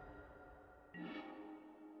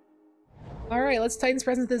 Alright, let's Titan's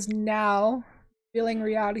Presence this now. Feeling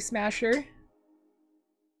Reality Smasher.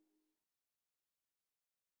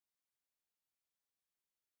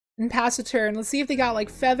 And pass a turn. Let's see if they got like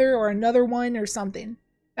Feather or another one or something.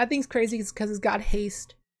 That thing's crazy because it's got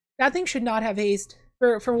haste. That thing should not have haste.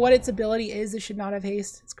 For what its ability is, it should not have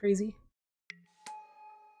haste. It's crazy.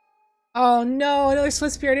 Oh no, another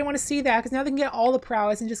Swift Spear. I didn't want to see that because now they can get all the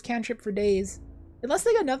prowess and just cantrip for days. Unless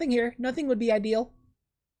they got nothing here. Nothing would be ideal.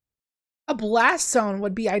 A Blast Zone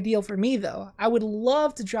would be ideal for me though. I would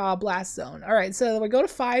love to draw a Blast Zone. Alright, so we go to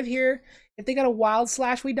 5 here. If they got a Wild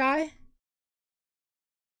Slash, we die.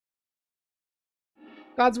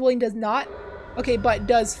 God's Willing does not. Okay, but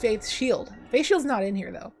does Faith's Shield. Faith's Shield's not in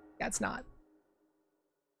here though. That's not.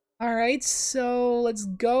 Alright, so let's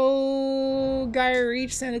go Gaia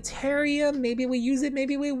Reach Sanitarium. Maybe we use it,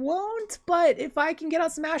 maybe we won't. But if I can get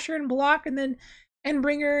out Smasher and block and then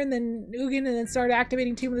Endbringer and then Ugin and then start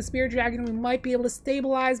activating Tomb of the Spirit Dragon, we might be able to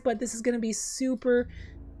stabilize, but this is going to be super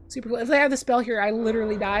cool. If they have the spell here, I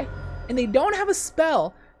literally die. And they don't have a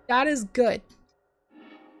spell. That is good.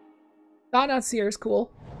 Not Seer is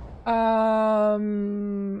cool. I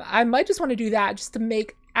might just want to do that just to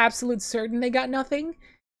make absolute certain they got nothing.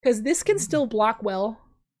 Because this can still block well.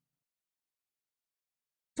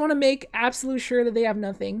 Just want to make absolute sure that they have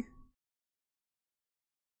nothing.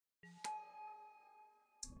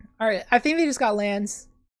 Alright, I think they just got lands.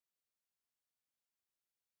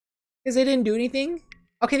 Because they didn't do anything.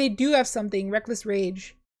 Okay, they do have something. Reckless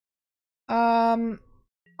Rage. Aw,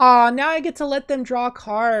 now I get to let them draw a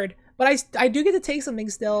card. But I do get to take something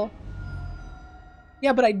still.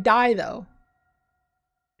 Yeah, but I die though.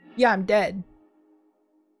 Yeah, I'm dead.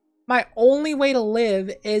 My only way to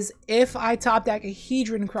live is if I top deck a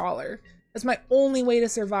Hedron Crawler. That's my only way to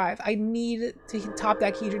survive. I need to top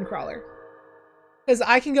deck Hedron Crawler. Because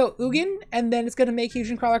I can go Ugin, and then it's going to make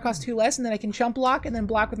Hedron Crawler cost 2 less, and then I can chump block, and then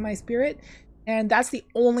block with my Spirit. And that's the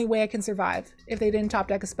only way I can survive, if they didn't top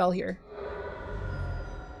deck a spell here.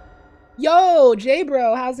 Yo,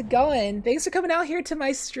 J-Bro, how's it going? Thanks for coming out here to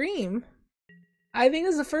my stream. I think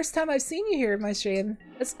this is the first time I've seen you here at my stream.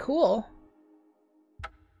 That's cool.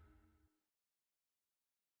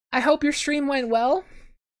 I hope your stream went well.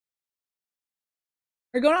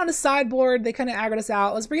 We're going on a sideboard. They kind of aggroed us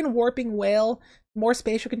out. Let's bring in Warping Whale, more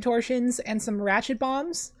Spatial Contortions, and some Ratchet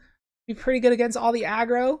Bombs. Be pretty good against all the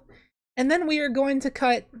aggro. And then we are going to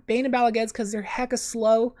cut Bane and Bala Geds because they're hecka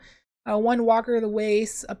slow. 1 Walker of the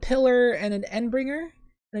Waste, a Pillar, and an Endbringer,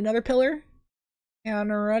 and another Pillar.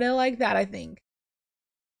 And run it like that, I think.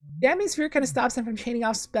 Damning Sphere kind of stops them from chaining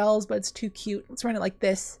off spells, but it's too cute. Let's run it like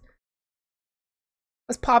this.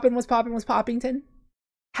 What's poppin', what's poppin', what's poppington?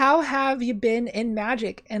 How have you been in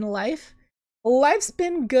Magic and life? Life's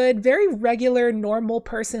been good, very regular, normal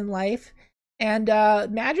person life. And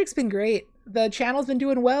Magic's been great. The channel's been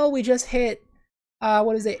doing well. We just hit,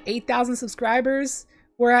 8,000 subscribers.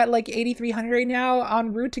 We're at like 8,300 right now,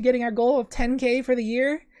 en route to getting our goal of 10K for the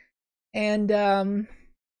year. And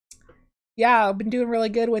yeah, I've been doing really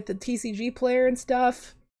good with the TCGplayer and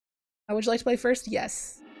stuff. Would you like to play first?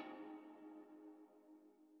 Yes.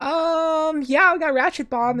 Yeah, we got Ratchet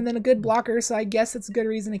Bomb and then a good blocker, so I guess it's a good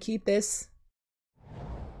reason to keep this.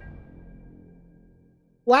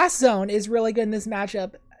 Blast Zone is really good in this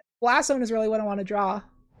matchup. Blast Zone is really what I want to draw.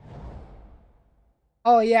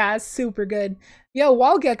 Oh yeah, it's super good. Yo,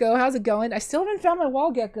 Wall Gecko, how's it going? I still haven't found my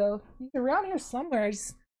Wall Gecko. He's around here somewhere. I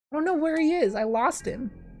don't know where he is. I lost him.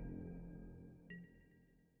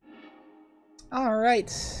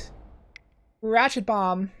 Alright. Ratchet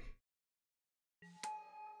Bomb.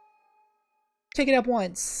 Take it up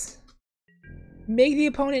once. Make the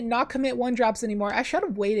opponent not commit 1-drops anymore. I should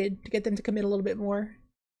have waited to get them to commit a little bit more.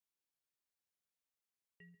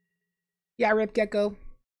 Yeah, Rip Gecko.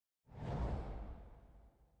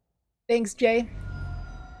 Thanks, Jay.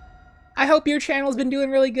 I hope your channel's been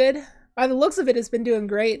doing really good. By the looks of it, it's been doing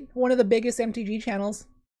great. One of the biggest MTG channels.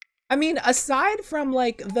 I mean, aside from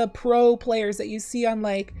like the pro players that you see on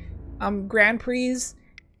like Grand Prix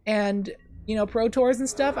and, you know, Pro Tours and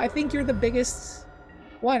stuff, I think you're the biggest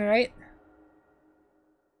one, right?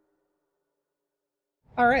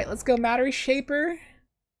 All right, let's go Mattery Shaper.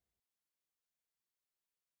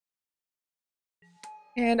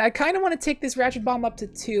 And I kind of want to take this Ratchet Bomb up to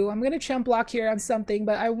 2. I'm going to chump block here on something,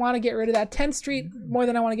 but I want to get rid of that 10th Street more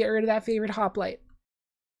than I want to get rid of that favorite Hoplite.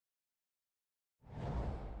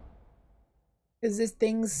 Because this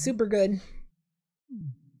thing's super good.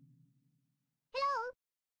 Hello.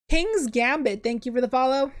 King's Gambit, thank you for the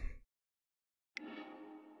follow.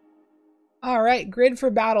 All right, Grid for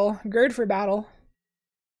Battle. Gird for Battle.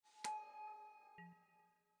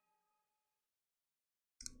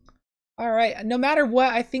 All right, no matter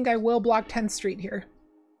what, I think I will block 10th Street here.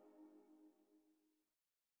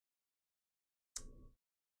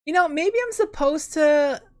 You know, maybe I'm supposed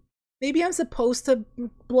to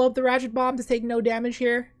blow up the Ratchet Bomb to take no damage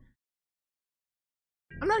here.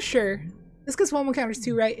 I'm not sure. This gets 1/1 counters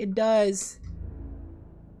too, right? It does.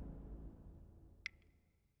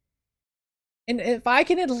 And if I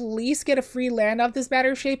can at least get a free land off this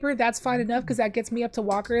Battery Shaper, that's fine enough, because that gets me up to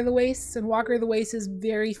Walker of the Wastes, and Walker of the Wastes is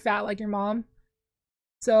very fat like your mom.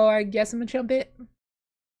 So I guess I'm gonna chump it.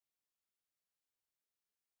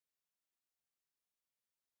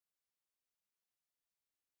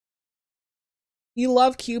 You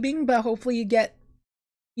love cubing, but hopefully you get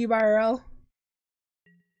cube IRL.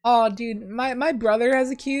 Oh, dude, my brother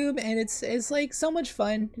has a cube, and it's like so much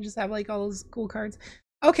fun to just have like all those cool cards.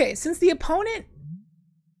 Okay, since the opponent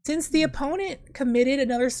committed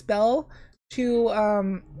another spell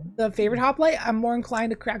to the favorite Hoplite, I'm more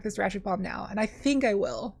inclined to crack this Ratchet Bomb now, and I think I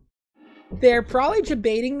will. They're probably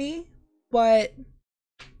debating me, but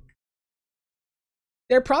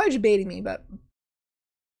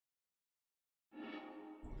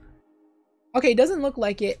okay, it doesn't look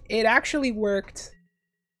like it. It actually worked.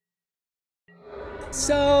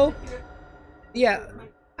 So, yeah,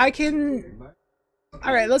 I can...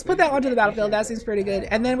 Alright, let's put that onto the battlefield. That seems pretty good.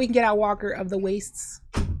 And then we can get out Walker of the Wastes.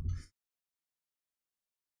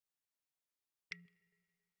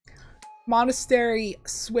 Monastery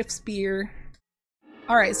Swift Spear.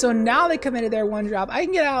 Alright, so now they committed their 1-drop. I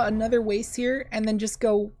can get out another Waste here and then just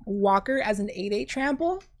go Walker as an 8/8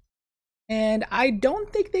 trample. And I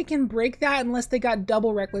don't think they can break that unless they got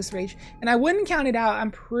double Reckless Rage. And I wouldn't count it out. I'm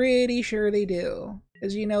pretty sure they do.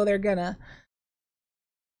 Because you know they're gonna.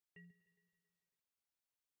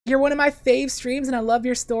 You're one of my fave streams, and I love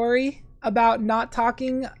your story about not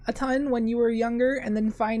talking a ton when you were younger and then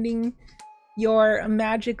finding your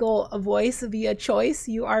magical voice via choice.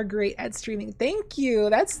 You are great at streaming. Thank you.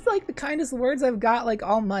 That's like the kindest words I've got like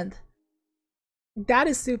all month. That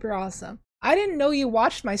is super awesome. I didn't know you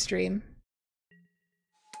watched my stream.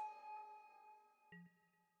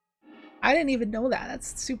 I didn't even know that.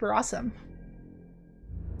 That's super awesome.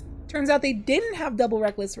 Turns out they didn't have double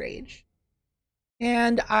Reckless Rage.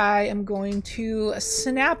 And I am going to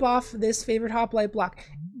snap off this favorite Hoplite block.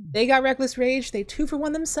 They got Reckless Rage. They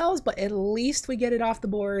 2-for-1 themselves, but at least we get it off the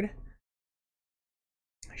board.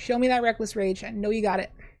 Show me that Reckless Rage. I know you got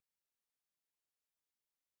it.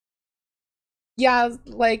 Yeah,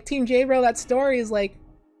 like Team J, bro, that story is like,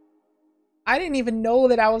 I didn't even know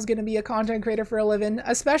that I was going to be a content creator for a living.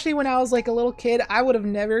 Especially when I was like a little kid. I would have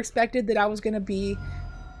never expected that I was going to be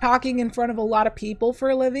talking in front of a lot of people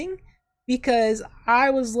for a living. Because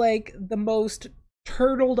I was like the most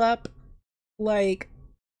turtled up, like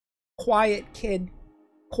quiet kid.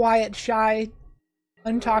 Quiet, shy,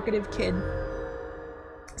 untalkative kid.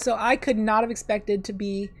 So I could not have expected to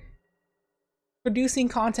be producing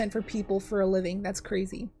content for people for a living. That's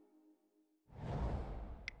crazy.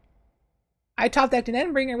 I top decked an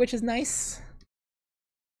Endbringer, which is nice.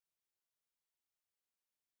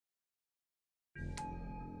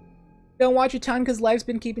 Don't watch a ton because life's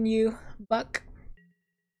been keeping you buck.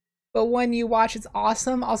 But when you watch, it's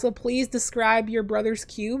awesome. Also, please describe your brother's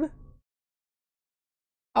cube.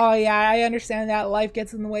 Oh yeah, I understand that. Life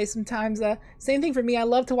gets in the way sometimes. Same thing for me. I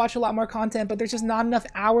love to watch a lot more content, but there's just not enough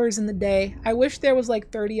hours in the day. I wish there was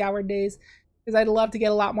like 30-hour days because I'd love to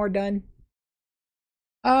get a lot more done.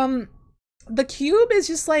 The cube is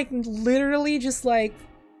just like literally just like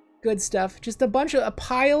good stuff. Just a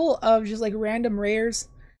pile of just like random rares.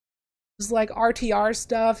 Just like RTR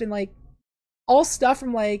stuff and like all stuff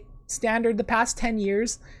from like standard the past 10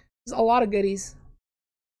 years. There's a lot of goodies.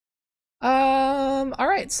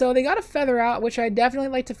 Alright, so they got a feather out, which I definitely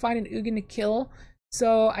like to find an Ugin to kill.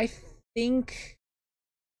 So I think...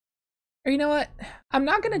 Or you know what? I'm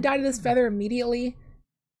not going to die to this feather immediately.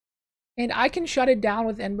 And I can shut it down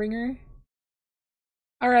with Endbringer.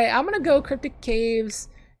 Alright, I'm going to go Cryptic Caves.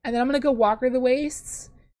 And then I'm going to go Walker the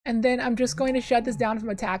Wastes. And then I'm just going to shut this down from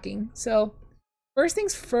attacking. So, first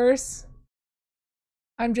things first.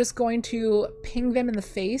 I'm just going to ping them in the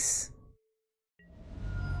face.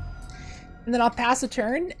 And then I'll pass a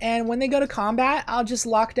turn. And when they go to combat, I'll just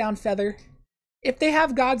lock down Feather. If they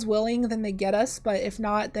have God's Willing, then they get us. But if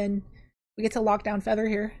not, then we get to lock down Feather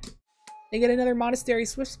here. They get another Monastery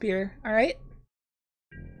Swift Spear. Alright.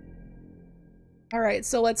 Alright,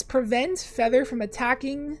 so let's prevent Feather from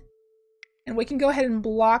attacking. And we can go ahead and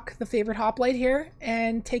block the favorite Hoplite here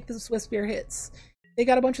and take the Swift Spear hits. They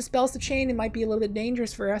got a bunch of spells to chain. It might be a little bit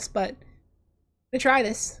dangerous for us, but I'm gonna try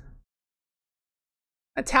this.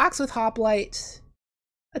 Attacks with Hoplite.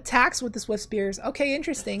 Attacks with the Swift Spears. Okay,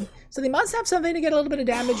 interesting. So they must have something to get a little bit of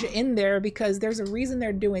damage in there because there's a reason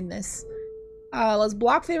they're doing this. Let's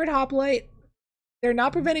block favorite Hoplite. They're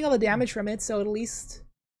not preventing all the damage from it, so at least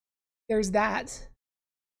there's that.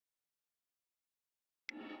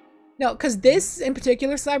 No, because this in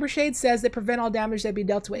particular Cyber Shade says that prevent all damage that be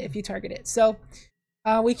dealt with if you target it. So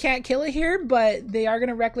we can't kill it here, but they are going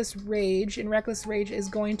to Reckless Rage, and Reckless Rage is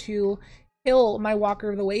going to kill my Walker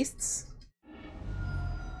of the Wastes.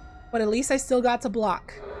 But at least I still got to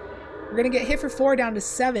block. We're going to get hit for 4 down to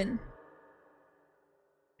 7.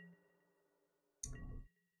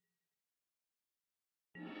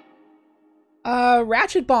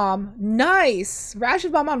 Ratchet Bomb. Nice!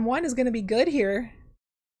 Ratchet Bomb on 1 is going to be good here.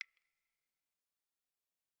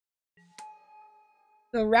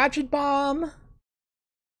 So Ratchet Bomb.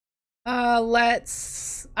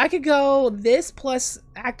 I could go this plus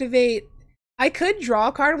activate. I could draw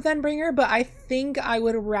a card with Endbringer, but I think I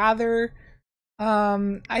would rather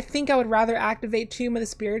activate Tomb of the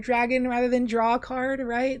Spirit Dragon rather than draw a card,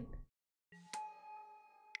 right?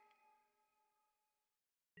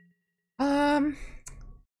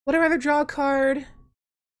 Would I rather draw a card?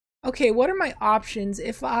 Okay, what are my options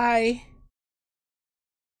if I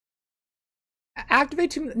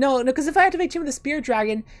activate Tomb? No, because if I activate Tomb of the Spirit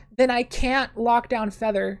Dragon, then I can't lock down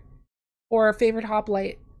Feather or favorite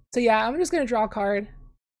Hoplite. So yeah, I'm just gonna draw a card.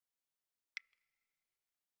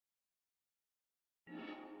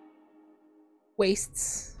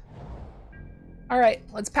 Wastes. Alright,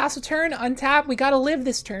 let's pass a turn, untap. We gotta live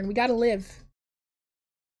this turn. We gotta live.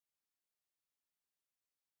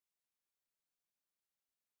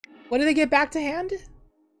 What do they get back to hand?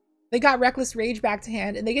 They got Reckless Rage back to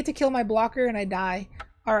hand, and they get to kill my blocker and I die.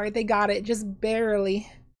 Alright, they got it. Just barely.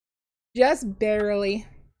 Just barely.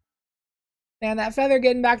 Man, that Feather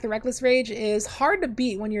getting back the Reckless Rage is hard to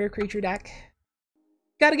beat when you're a creature deck.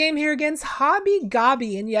 Got a game here against Hobby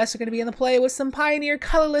Gobby, and yes, we're going to be in the play with some Pioneer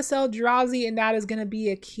Colorless Eldrazi, and that is going to be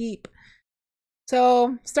a keep.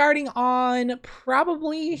 So, starting on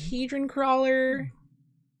probably Hedron Crawler,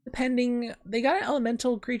 depending. They got an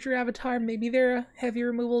Elemental Creature Avatar, maybe they're a heavy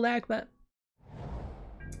removal deck, but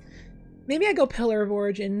maybe I go Pillar of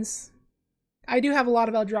Origins. I do have a lot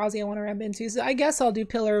of Eldrazi I want to ramp into, so I guess I'll do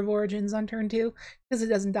Pillar of Origins on turn 2, because it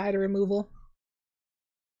doesn't die to removal.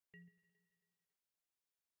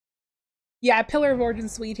 Yeah, Pillar of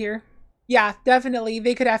Origins sweet here. Yeah, definitely.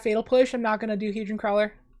 They could have Fatal Push. I'm not going to do Hedron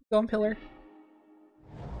Crawler. Going Pillar.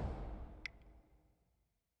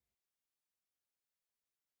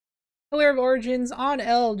 Pillar of Origins on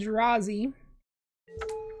Eldrazi.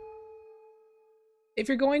 If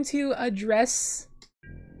you're going to address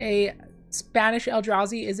a Spanish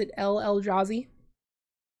Eldrazi, is it El Eldrazi?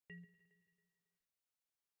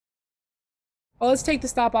 Well, let's take the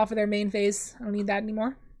stop off of their main phase. I don't need that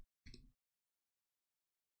anymore.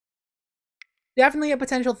 Definitely a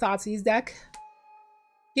potential Thoughtseize deck.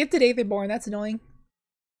 Gifted Aetherborn, that's annoying.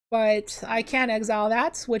 But I can exile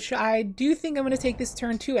that, which I do think I'm going to take this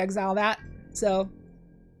turn to exile that. So,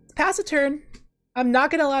 pass a turn. I'm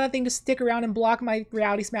not going to allow that thing to stick around and block my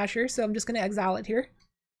Reality Smasher, so I'm just going to exile it here.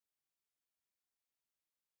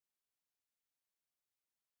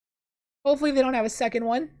 Hopefully they don't have a second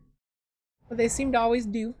one, but they seem to always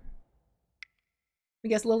do. I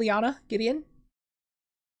guess Liliana, Gideon.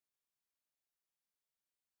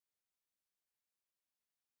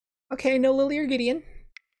 Okay, no Lily or Gideon.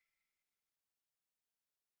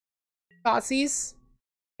 Thoughtseize.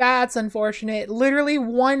 That's unfortunate. Literally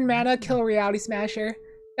 1 mana kill Reality Smasher.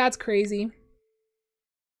 That's crazy.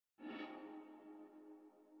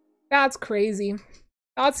 That's crazy.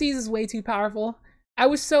 Thoughtseize is way too powerful. I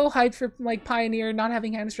was so hyped for like Pioneer not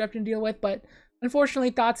having hand disruption to deal with, but unfortunately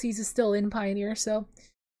Thoughtseize is still in Pioneer, so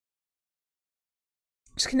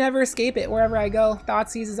just can never escape it wherever I go.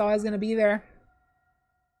 Thoughtseize is always going to be there.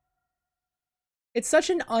 It's such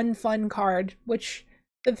an unfun card, which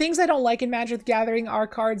the things I don't like in Magic the Gathering are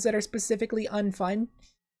cards that are specifically unfun.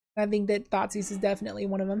 I think that Thoughtseize is definitely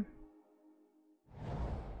one of them.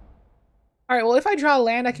 Alright, well if I draw a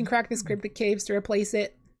land, I can crack this Cryptic Caves to replace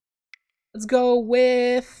it. Let's go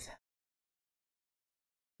with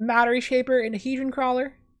Mattery Shaper and a Hedron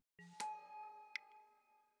Crawler.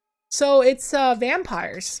 So it's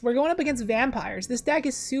vampires. We're going up against vampires. This deck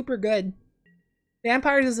is super good.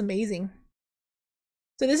 Vampires is amazing.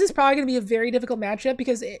 So this is probably going to be a very difficult matchup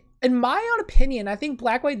because in my own opinion, I think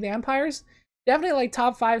Black-White Vampires definitely like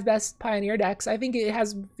top 5 best Pioneer decks. I think it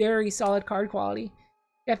has very solid card quality.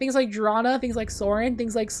 Yeah, things like Drana, things like Sorin,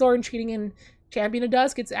 things like Sorin cheating in Champion of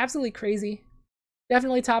Dusk. It's absolutely crazy.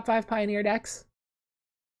 Definitely top 5 Pioneer decks.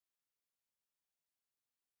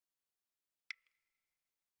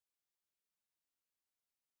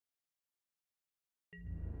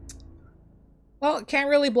 Well, can't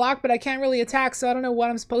really block, but I can't really attack, so I don't know what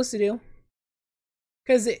I'm supposed to do.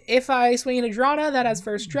 Because if I swing in a Drana, that has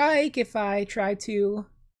first strike. If I try to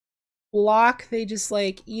block, they just,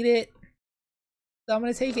 like, eat it. So I'm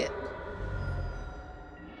going to take it.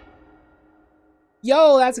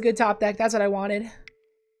 Yo, that's a good top deck. That's what I wanted.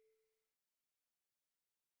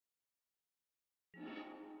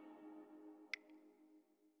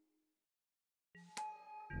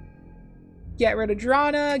 Get rid of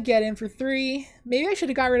Drana, get in for 3. Maybe I should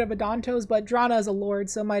have got rid of Adantos, but Drana is a lord,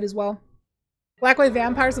 so might as well. Black-White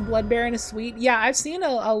Vampires, a Blood Baron is sweet. Yeah, I've seen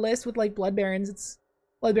a list with like Blood Barons. It's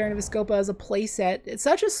Blood Baron of Viscopa as a playset. It's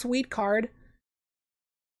such a sweet card.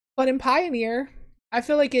 But in Pioneer, I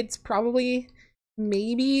feel like it's probably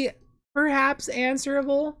maybe perhaps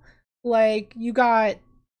answerable. Like, you got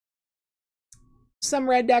some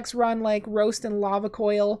red decks run like Roast and Lava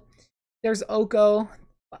Coil. There's Oko.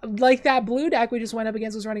 Like that blue deck we just went up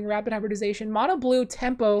against was running Rapid Hybridization. Mono blue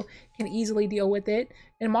Tempo can easily deal with it.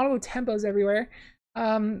 And mono blue Tempo's everywhere.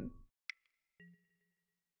 The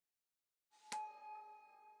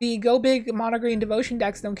Go Big Mono Green Devotion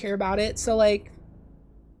decks don't care about it. So like,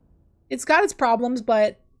 it's got its problems,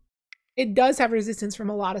 but it does have resistance from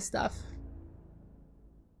a lot of stuff.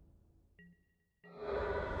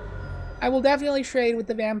 I will definitely trade with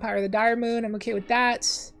the Vampire, the Dire Moon. I'm okay with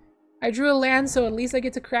that. I drew a land, so at least I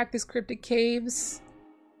get to crack this Cryptic Caves.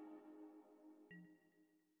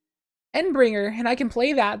 Endbringer, and I can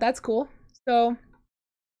play that. That's cool. So,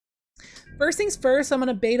 first things first, I'm going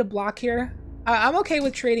to bait a block here. I'm okay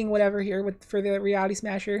with trading whatever here for the Reality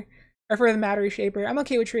Smasher. Or for the Mattery Shaper. I'm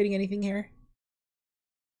okay with trading anything here.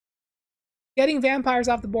 Getting vampires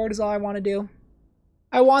off the board is all I want to do.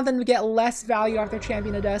 I want them to get less value off their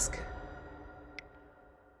Champion of Dusk.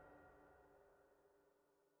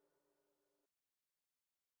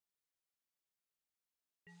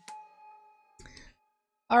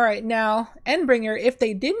 Alright, now, Endbringer, if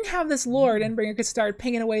they didn't have this Lord, Endbringer could start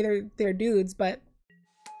pinging away their dudes, but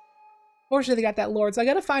fortunately they got that Lord, so I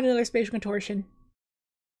gotta find another Spatial Contortion.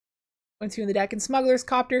 Going to in the deck. And Smuggler's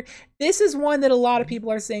Copter. This is one that a lot of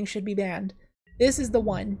people are saying should be banned. This is the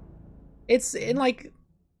one. It's in like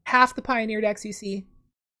half the Pioneer decks you see.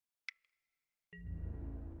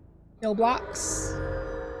 No blocks.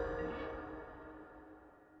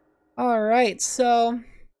 Alright, so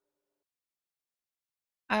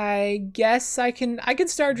I guess I can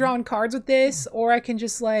start drawing cards with this, or I can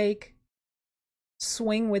just like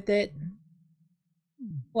swing with it.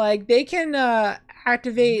 Like they can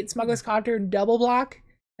activate Smuggler's Copter and double block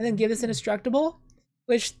and then give this indestructible,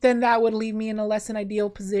 which then that would leave me in a less than ideal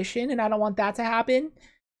position, and I don't want that to happen.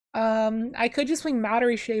 I could just swing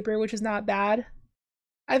Mattery Shaper, which is not bad.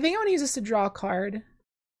 I think I want to use this to draw a card.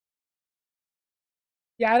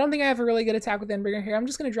 Yeah, I don't think I have a really good attack with Endbringer here. I'm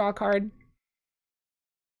just going to draw a card.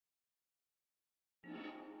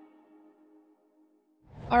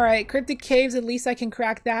 Alright, Cryptic Caves, at least I can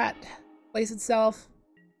crack that. Place itself.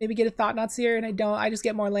 Maybe get a Thought-Knots here, and I don't. I just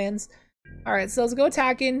get more lands. Alright, so let's go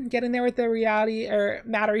attacking. Get in there with the Reality, or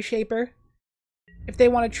Mattery Shaper. If they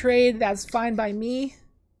want to trade, that's fine by me.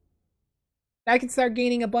 I can start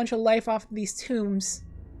gaining a bunch of life off of these tombs.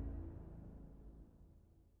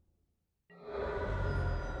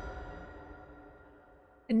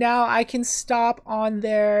 And now I can stop on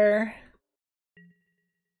their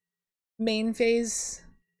main phase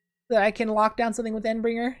so that I can lock down something with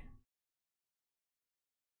Endbringer.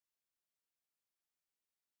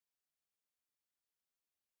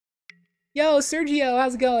 Yo, Sergio,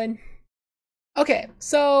 how's it going? Okay,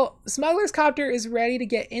 so Smuggler's Copter is ready to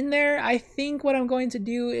get in there. I think what I'm going to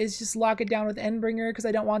do is just lock it down with Endbringer because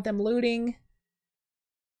I don't want them looting.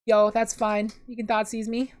 Yo, that's fine. You can Thoughtseize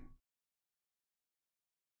me.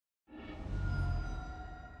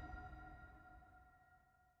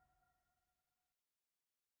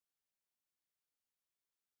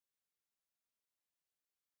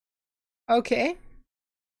 Okay.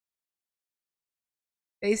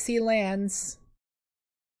 They see lands.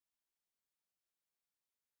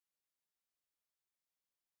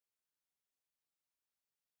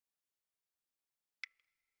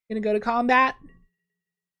 Gonna go to combat.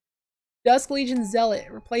 Dusk Legion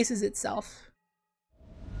Zealot replaces itself.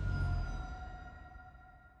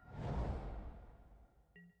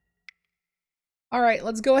 Alright,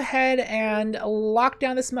 let's go ahead and lock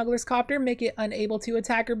down the Smuggler's Copter, make it unable to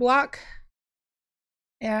attack or block.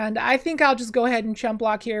 And I think I'll just go ahead and chump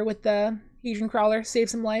block here with the Hedron Crawler, save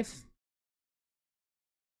some life.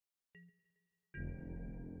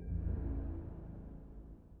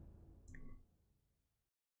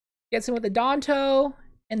 Gets him with the Danto,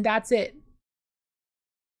 and that's it.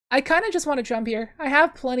 I kind of just want to jump here. I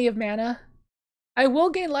have plenty of mana. I will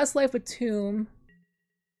gain less life with Tomb.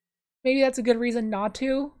 Maybe that's a good reason not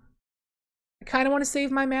to. I kind of want to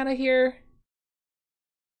save my mana here.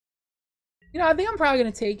 You know, I think I'm probably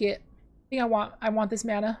going to take it. I think I want this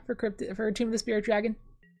mana for Tomb of the Spirit Dragon.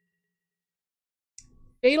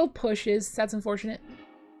 Fatal Pushes. That's unfortunate.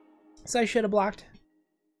 So I should have blocked.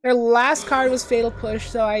 Their last card was Fatal Push,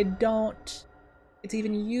 so I don't get to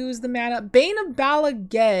even use the mana. Bane of Bala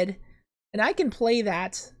Ged. And I can play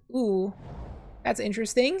that. Ooh. That's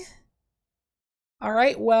interesting.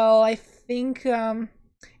 Alright, well, I think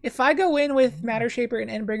if I go in with Matter Shaper and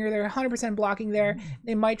Endbringer, they're 100% blocking there.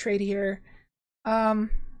 They might trade here. That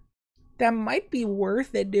might be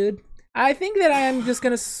worth it, dude. I think that I am just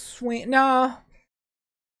gonna swing. No.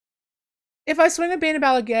 If I swing with Bane of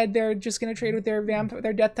Bala Ged, they're just gonna trade with their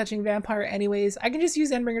death-touching vampire anyways. I can just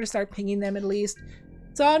use Endbringer to start pinging them at least.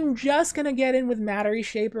 So I'm just gonna get in with Matter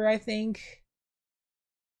Shaper, I think.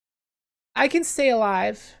 I can stay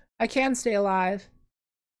alive. I can stay alive.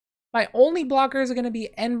 My only blockers are gonna be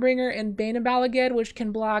Endbringer and Bane of Bala Ged, which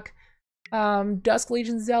can block Dusk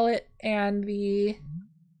Legion Zealot and the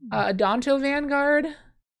Adanto Vanguard.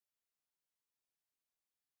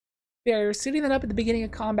 They're suiting that up at the beginning of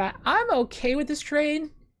combat. I'm okay with this trade.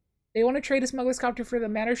 They want to trade a Smuggler's Copter for the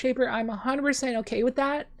Matter Shaper. I'm 100% okay with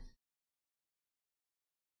that.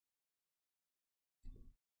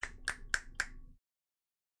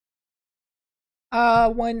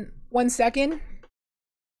 One second.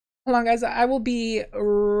 Hold on, guys. I will be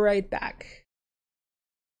right back.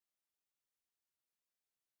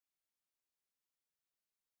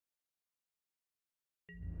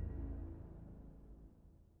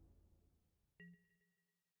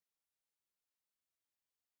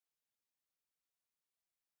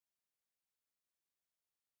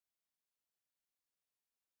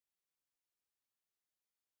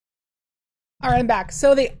 Alright, I'm back.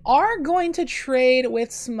 So they are going to trade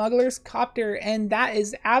with Smuggler's Copter, and that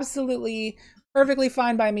is absolutely perfectly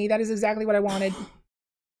fine by me. That is exactly what I wanted.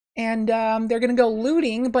 And they're going to go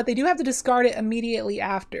looting, but they do have to discard it immediately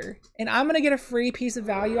after. And I'm going to get a free piece of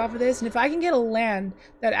value off of this. And if I can get a land,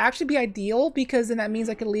 that'd actually be ideal, because then that means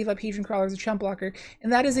I could leave up Hedron Crawler as a chump blocker.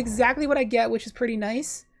 And that is exactly what I get, which is pretty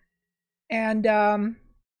nice. And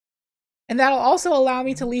that'll also allow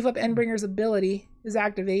me to leave up Endbringer's ability, his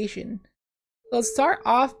activation. So let's start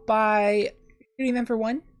off by shooting them for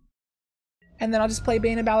 1. And then I'll just play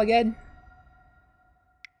Bane of Bala Ged.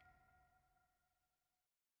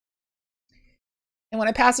 And when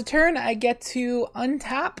I pass a turn, I get to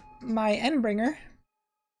untap my Endbringer.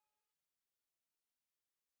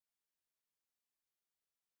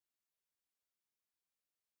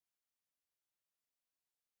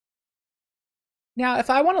 Now, if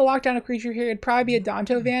I want to lock down a creature here, it'd probably be a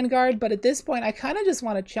Danto Vanguard, but at this point, I kind of just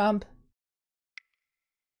want to chump.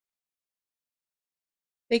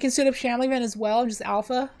 They can suit up Shamleyvan as well, just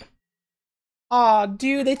alpha. Aw,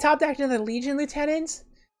 dude, they top decked another Legion Lieutenant?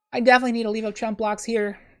 I definitely need to leave up chump blocks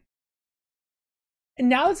here. And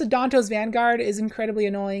now that the Danto's Vanguard is incredibly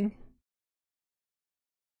annoying.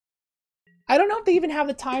 I don't know if they even have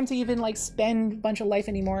the time to even, like, spend a bunch of life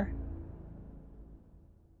anymore.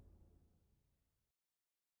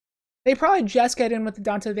 They probably just get in with the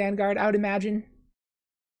Danto Vanguard, I would imagine.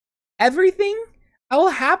 Everything? I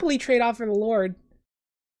will happily trade off for the Lord.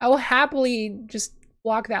 I will happily just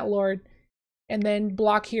block that Lord. And then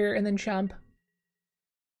block here and then chump.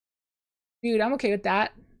 Dude, I'm okay with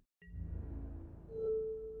that.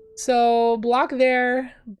 So block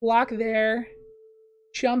there,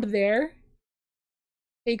 chump there.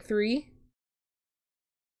 Take 3.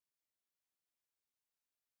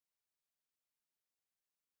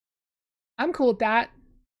 I'm cool with that.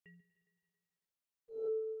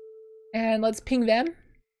 And let's ping them.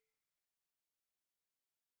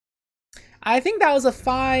 I think that was a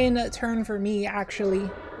fine turn for me, actually,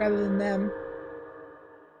 rather than them.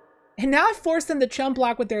 And now I've forced them to chump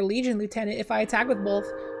block with their Legion Lieutenant if I attack with both.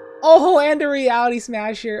 Oh, and a Reality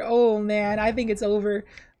Smasher. Oh, man, I think it's over.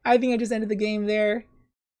 I think I just ended the game there.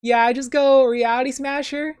 Yeah, I just go Reality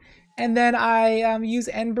Smasher, and then I use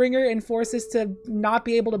Endbringer and force this to not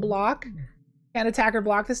be able to block. Can't attack or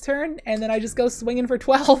block this turn, and then I just go swinging for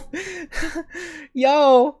 12.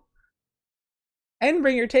 Yo!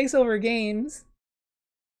 Endbringer takes over games.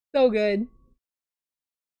 So good.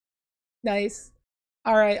 Nice.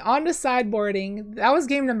 Alright, on to sideboarding. That was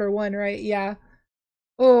game number 1, right? Yeah.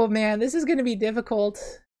 Oh man, this is gonna be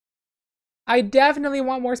difficult. I definitely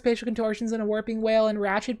want more Spatial Contortions and a Warping Whale and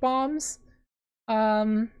Ratchet Bombs.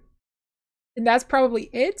 And that's probably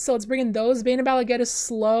it. So let's bring in those. Bane of Balagette is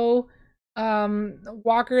slow.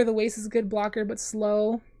 Walker the Waste is a good blocker, but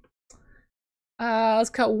slow. Let's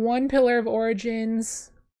cut 1 Pillar of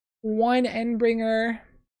Origins, 1 Endbringer,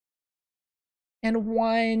 and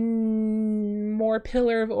 1 more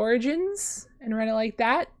Pillar of Origins, and run it like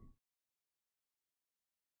that.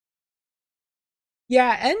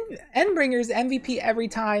 Yeah, Endbringer's MVP every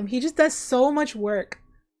time. He just does so much work.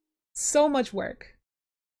 So much work.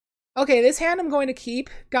 Okay, this hand I'm going to keep.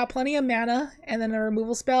 Got plenty of mana, and then a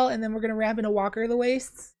removal spell, and then we're going to ramp into Walker of the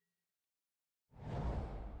Wastes.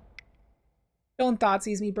 Don't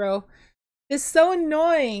Thoughtseize me, bro. It's so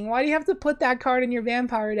annoying. Why do you have to put that card in your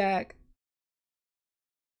vampire deck?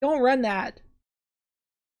 Don't run that.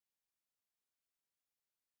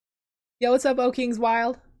 Yo, what's up, O King's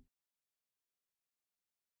Wild?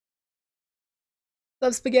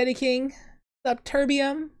 What's up, Spaghetti King? What's up,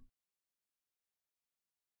 Terbium?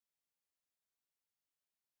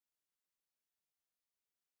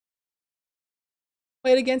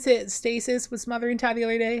 Played against it Stasis with Smothering Tide the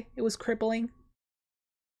other day. It was crippling.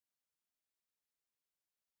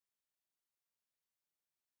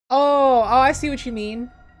 Oh, I see what you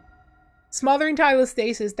mean. Smothering Tide with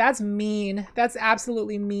Stasis. That's mean. That's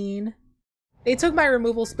absolutely mean. They took my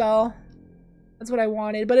removal spell. That's what I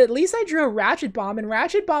wanted. But at least I drew a Ratchet Bomb, and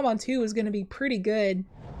Ratchet Bomb on 2 is going to be pretty good.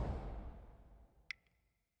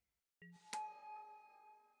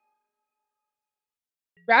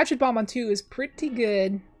 Ratchet Bomb on 2 is pretty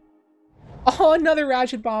good. Oh, another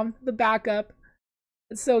Ratchet Bomb. The backup.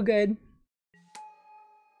 It's so good.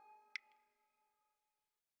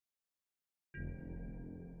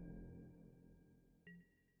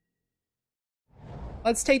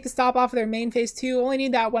 Let's take the stop off of their main phase 2. Only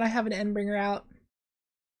need that when I have an Endbringer out.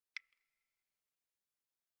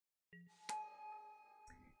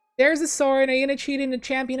 There's a Sorin. Are you gonna cheat into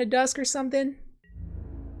Champion of Dusk or something?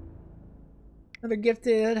 Another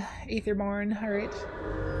gifted Aetherborn. Alright.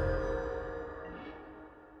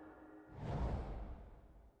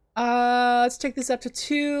 Let's take this up to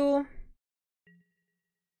 2.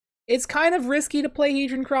 It's kind of risky to play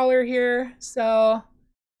Hedron Crawler here, so...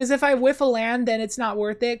 Because if I whiff a land, then it's not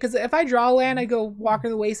worth it. Because if I draw a land, I go Walker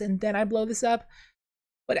the Waste and then I blow this up.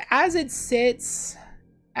 But as it sits,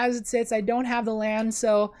 I don't have the land,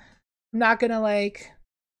 so I'm not gonna like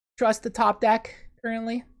trust the top deck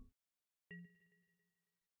currently.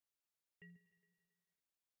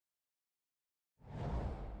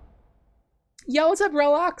 Yo, what's up,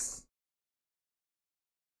 Relox?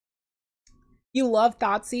 You love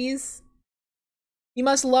Thoughtseize? You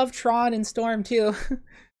must love Tron and Storm too.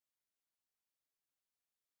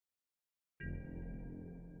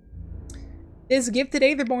 This gifted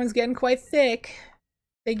Aetherborn's getting quite thick.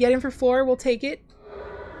 They get in for 4, we'll take it.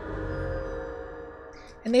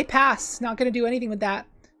 And they pass. Not gonna do anything with that.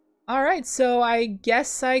 Alright, so I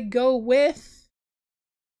guess I go with...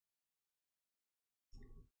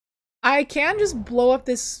 I can just blow up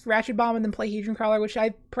this Ratchet Bomb and then play Hedron Crawler, which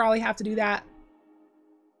I probably have to do that.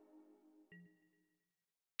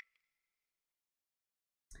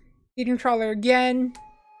 Hedron Crawler again.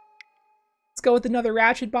 Let's go with another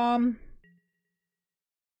Ratchet Bomb.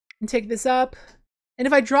 And take this up. And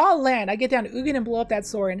if I draw a land, I get down to Ugin and blow up that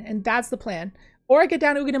Sorin, and that's the plan. Or I get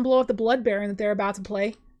down to Ugin and blow up the Blood Baron that they're about to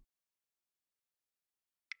play.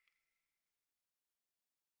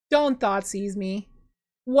 Don't Thoughtseize me.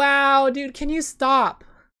 Wow, dude, can you stop?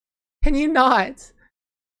 Can you not?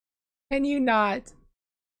 Can you not?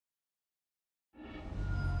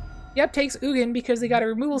 Yep, takes Ugin because they got a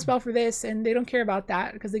removal spell for this, and they don't care about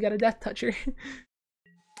that because they got a Death Toucher.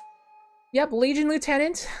 Yep, Legion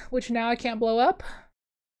Lieutenant, which now I can't blow up.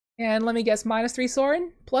 And let me guess, -3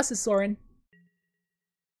 Sorin? Plus is Sorin.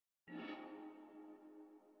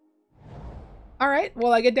 Alright,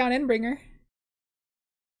 well I get down Endbringer.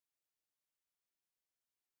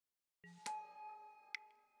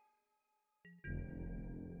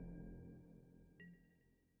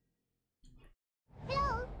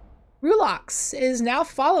 Rulox is now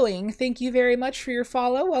following. Thank you very much for your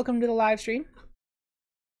follow. Welcome to the live stream.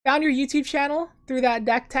 Found your YouTube channel through that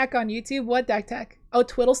deck tech on YouTube. What deck tech? Oh,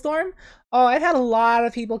 Twiddlestorm? Oh, I've had a lot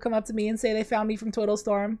of people come up to me and say they found me from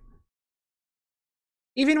Twiddlestorm.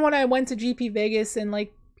 Even when I went to GP Vegas and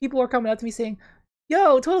like people were coming up to me saying,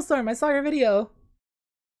 "Yo, Twiddlestorm, I saw your video."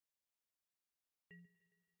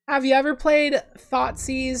 Have you ever played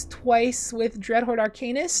Thoughtseize twice with Dreadhorde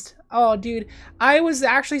Arcanist? Oh, dude, I was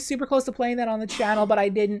actually super close to playing that on the channel, but I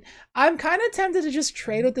didn't. I'm kind of tempted to just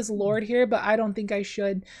trade with this Lord here, but I don't think I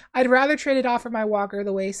should. I'd rather trade it off for my Walker of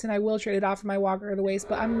the Waste, and I will trade it off for my Walker of the Waste,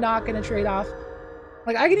 but I'm not going to trade off.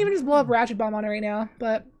 Like, I can even just blow up Ratchet Bomb on it right now,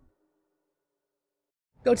 but...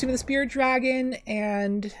 Go to the Spirit Dragon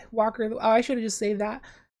and Walker of the... Oh, I should have just saved that.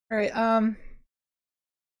 Alright,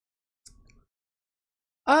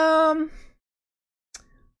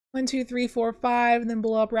 1, 2, 3, 4, 5, and then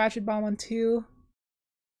blow up Ratchet Bomb on 2.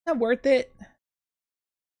 Not worth it.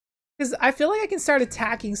 Because I feel like I can start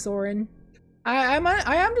attacking Sorin. I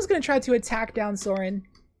am just gonna try to attack down Sorin.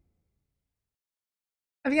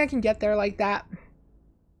 I think I can get there like that.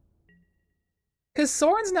 Because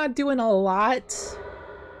Sorin's not doing a lot.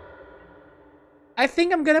 I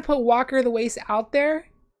think I'm gonna put Walker of the Waste out there.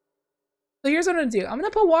 So here's what I'm gonna do. I'm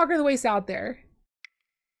gonna put Walker of the Waste out there.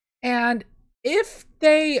 And if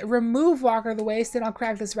they remove Walker of the Waste, then I'll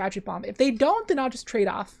crack this Ratchet Bomb. If they don't, then I'll just trade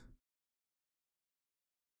off.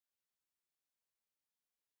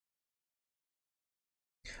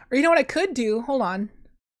 Or you know what I could do? Hold on.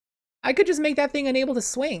 I could just make that thing unable to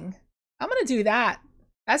swing. I'm gonna do that.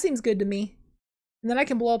 That seems good to me. And then I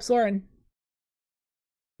can blow up Sorin.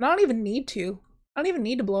 And I don't even need to. I don't even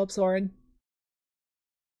need to blow up Sorin.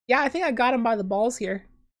 Yeah, I think I got him by the balls here.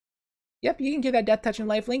 Yep, you can give that Death Touch and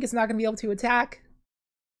Lifelink. It's not going to be able to attack.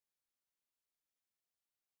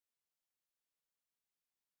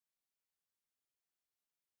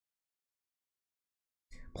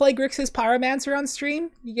 Play Grixis Pyromancer on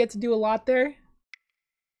stream. You get to do a lot there.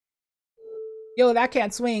 Yo, that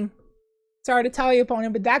can't swing. Sorry to tell you,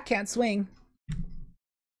 opponent, but that can't swing.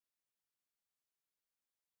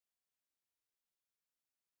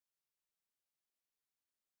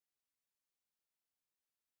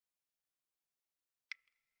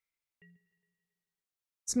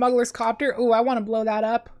 Smuggler's Copter. Ooh, I want to blow that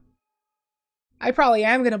up. I probably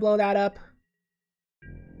am going to blow that up.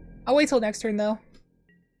 I'll wait till next turn, though.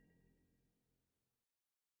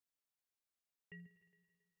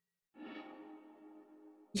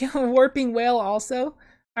 Yeah, Warping Whale also.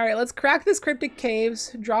 Alright, let's crack this Cryptic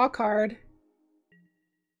Caves. Draw a card.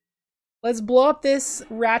 Let's blow up this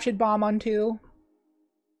Ratchet Bomb on 2.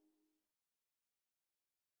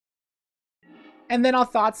 And then I'll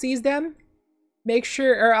Thoughtseize them. Make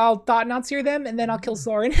sure, or I'll Thought-Knot-Seer them, and then I'll kill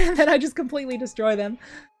Sorin, and then I just completely destroy them.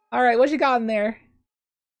 Alright, what you got in there?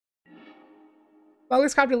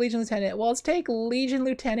 Smuggler's Copter, Legion Lieutenant. Well, let's take Legion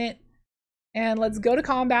Lieutenant, and let's go to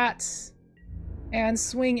combat, and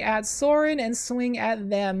swing at Sorin, and swing at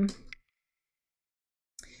them.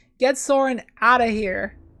 Get Sorin out of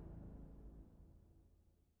here.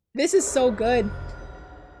 This is so good.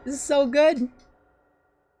 This is so good.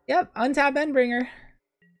 Yep, untap Endbringer.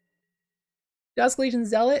 Dusk Legion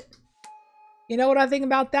Zealot. You know what I think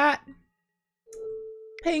about that?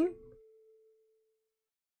 Ping.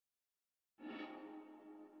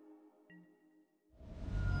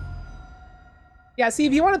 Yeah, see,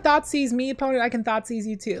 if you want to Thoughtseize me, opponent, I can Thoughtseize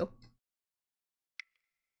you too.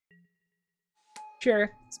 Sure.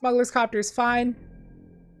 Smuggler's Copter is fine.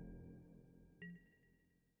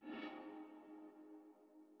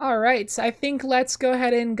 Alright, I think let's go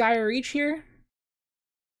ahead and Gaia Reach here.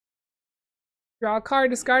 Draw a card,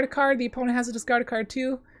 discard a card. The opponent has to discard a card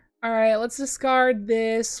too. Alright, let's discard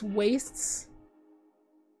this Wastes.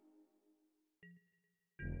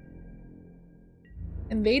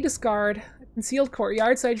 And they discard a Concealed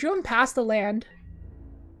Courtyard, so I drew them past the land.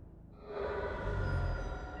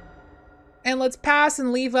 And let's pass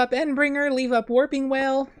and leave up Endbringer, leave up Warping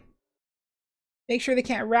Whale. Make sure they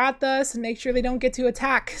can't Wrath us, and make sure they don't get to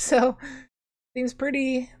attack. So, seems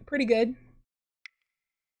pretty good.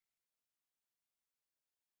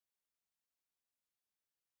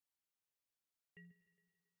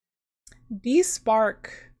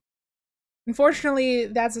 D-Spark. Unfortunately,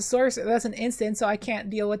 that's a source. That's an instant, so I can't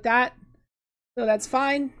deal with that. So that's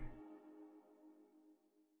fine.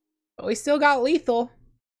 But we still got lethal.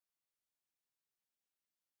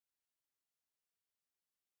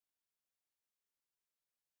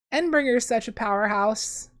 Endbringer is such a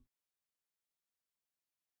powerhouse.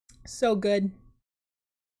 So good.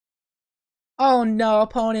 Oh no,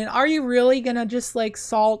 opponent. Are you really gonna just like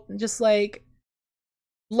just like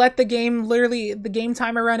let the game, literally the game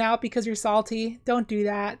timer run out because you're salty? Don't do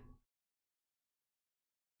that.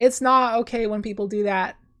 It's not okay when people do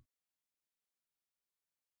that.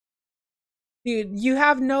 Dude, you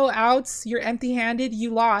have no outs, you're empty-handed,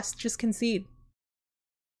 you lost, just concede.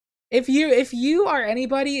 If you are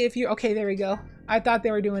anybody, okay, there we go. I thought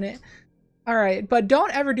they were doing it. All right, but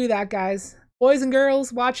don't ever do that, guys. Boys and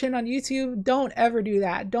girls watching on YouTube, don't ever do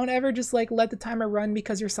that. Don't ever just like let the timer run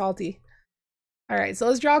because you're salty. All right, so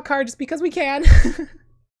let's draw a card just because we can.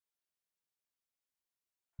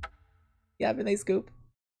 Yep, and they scoop.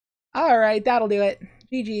 All right, that'll do it.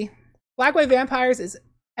 GG. Black White Vampires is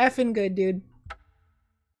effing good, dude.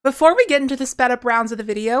 Before we get into the sped up rounds of the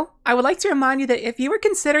video, I would like to remind you that if you were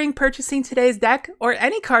considering purchasing today's deck, or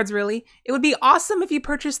any cards really, it would be awesome if you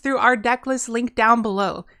purchased through our deck list link down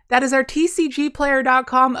below. That is our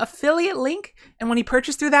TCGplayer.com affiliate link, and when you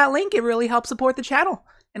purchase through that link, it really helps support the channel.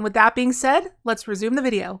 And with that being said, let's resume the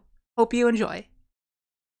video. Hope you enjoy.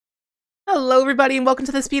 Hello everybody and welcome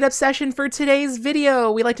to the speed up session for today's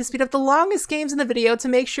video. We like to speed up the longest games in the video to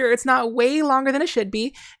make sure it's not way longer than it should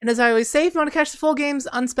be. And as I always say, if you want to catch the full games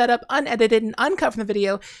unsped up, unedited, and uncut from the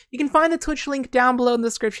video, you can find the Twitch link down below in the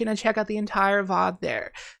description and check out the entire VOD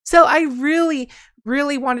there. So I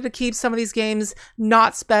really wanted to keep some of these games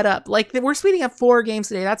not sped up. Like, we're speeding up 4 games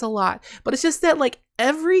today, that's a lot. But it's just that like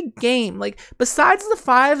every game, like besides the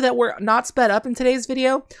 5 that were not sped up in today's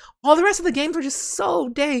video, all the rest of the games were just so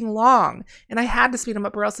dang long. And I had to speed them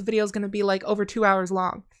up or else the video is going to be like over 2 hours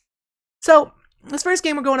long. So this first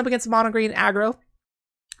game we're going up against Mono Green Aggro.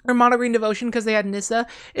 Or Mono Green Devotion because they had Nissa.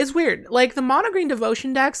 It's weird. Like the Mono Green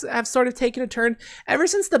Devotion decks have sort of taken a turn ever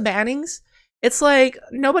since the bannings. It's like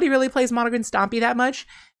nobody really plays Mono Green Stompy that much,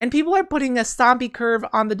 and people are putting a Stompy curve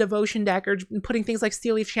on the Devotion deck or putting things like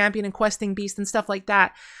Steel Leaf Champion and Questing Beast and stuff like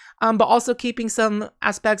that, but also keeping some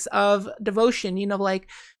aspects of Devotion, you know, like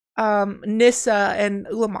Nissa and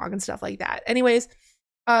Ulamog and stuff like that. Anyways,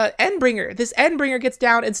 Endbringer. This Endbringer gets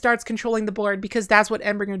down and starts controlling the board because that's what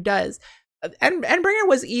Endbringer does. Endbringer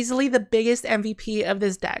was easily the biggest MVP of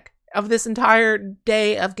this deck, of this entire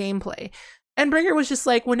day of gameplay. Endbringer was just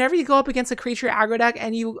like, whenever you go up against a creature aggro deck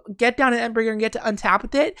and you get down an Endbringer and get to untap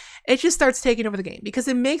with it, it just starts taking over the game because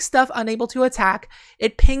it makes stuff unable to attack,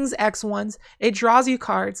 it pings X1s, it draws you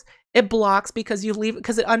cards, it blocks because you leave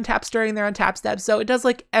because it untaps during their untap step. So it does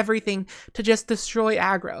like everything to just destroy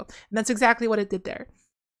aggro. And that's exactly what it did there.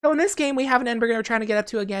 So in this game, we have an Endbringer we're trying to get up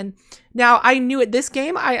to again. Now, I knew it. This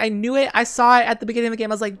game, I knew it. I saw it at the beginning of the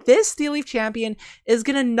game. I was like, this Steel Leaf Champion is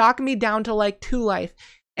going to knock me down to like 2 life.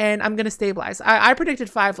 And I'm going to stabilize. I predicted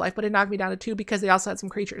 5 life, but it knocked me down to 2 because they also had some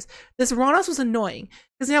creatures. This Ronos was annoying.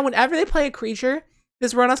 Because now whenever they play a creature,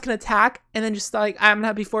 this Ronos can attack and then just like, I'm going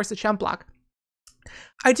to be forced to chump block.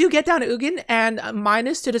 I do get down to Ugin and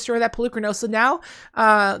minus to destroy that Pelucranos. So now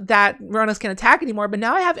that Ronos can't attack anymore, but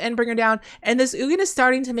now I have Endbringer down and this Ugin is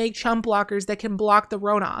starting to make chump blockers that can block the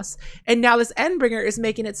Ronos. And now this Endbringer is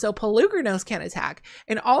making it so Pelucranos can't attack.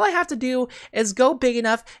 And all I have to do is go big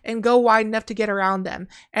enough and go wide enough to get around them.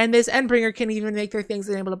 And this Endbringer can even make their things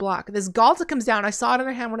unable to block. This Galta comes down. I saw it in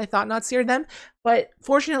their hand when I thought not seared them. But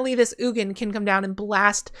fortunately, this Ugin can come down and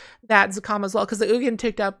blast that Zakama as well because the Ugin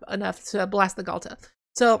ticked up enough to blast the Galta.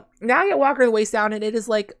 So now I get Walker of the Waste down, and it is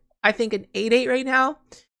like, I think, an 8/8 right now.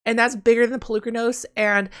 And that's bigger than Pelucranos.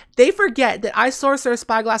 And they forget that I Sorcerer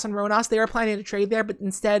Spyglass on Ronos. They were planning to trade there, but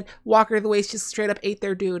instead, Walker of the Waste just straight up ate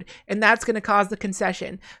their dude. And that's going to cause the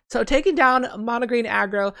concession. So taking down Mono Green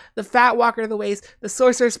Aggro, the fat Walker of the Waste, the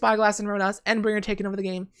Sorcerer Spyglass on Ronos, Endbringer taking over the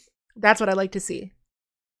game. That's what I like to see.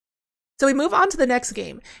 So we move on to the next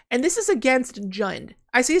game, and this is against Jund.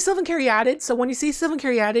 I see Sylvan Caryatid, so when you see Sylvan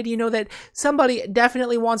Caryatid, you know that somebody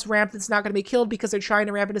definitely wants ramp that's not going to be killed because they're trying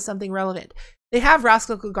to ramp into something relevant. They have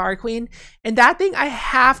Rascal Golgari Queen, and that thing I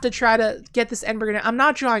have to try to get this Endbringer down. I'm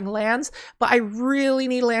not drawing lands, but I really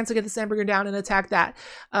need lands to get this Endbringer down and attack that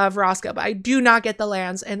Vraska, but I do not get the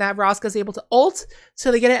lands, and that Vraska is able to ult,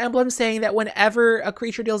 so they get an emblem saying that whenever a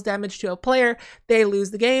creature deals damage to a player, they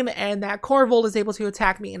lose the game, and that Corvold is able to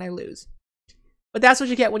attack me and I lose. But that's what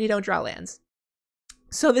you get when you don't draw lands.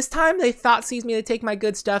 So this time they Thoughtseize me, they take my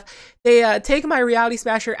good stuff. They take my Reality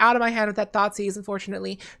Smasher out of my hand with that Thoughtseize,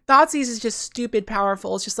 unfortunately. Thoughtseize is just stupid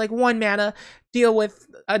powerful. It's just like 1 mana, deal with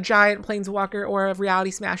a giant Planeswalker or a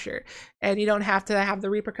Reality Smasher. And you don't have to have the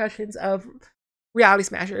repercussions of Reality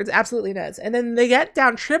Smasher. It's absolutely nuts. And then they get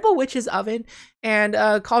down triple Witch's Oven and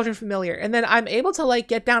Cauldron Familiar. And then I'm able to like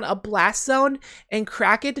get down a Blast Zone and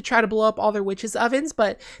crack it to try to blow up all their Witch's Ovens,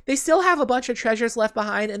 but they still have a bunch of treasures left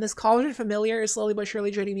behind, and this Cauldron Familiar is slowly but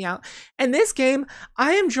surely draining me out. And this game,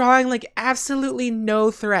 I am drawing like absolutely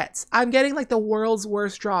no threats. I'm getting like the world's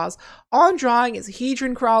worst draws. All I'm drawing is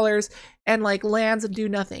Hedron Crawlers and like lands and do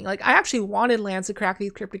nothing. Like I actually wanted lands to crack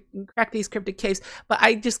these cryptic caves, but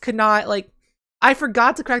I just could not. Like I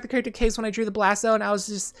forgot to crack the cryptic caves when I drew the Blast Zone. I was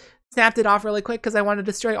just snapped it off really quick because I wanted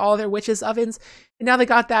to destroy all their Witches' Ovens. And now they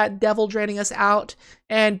got that Devil draining us out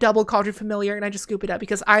and double Cauldron Familiar, and I just scoop it up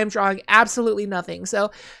because I am drawing absolutely nothing. So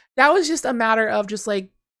that was just a matter of just like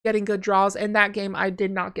getting good draws. And that game, I did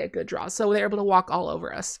not get good draws. So they were able to walk all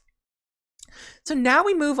over us. So now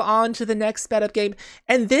we move on to the next sped up game.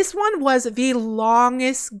 And this one was the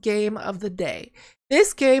longest game of the day.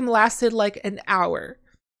 This game lasted like an hour.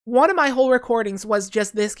 One of my whole recordings was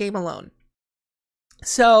just this game alone.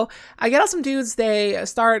 So I get out some dudes, they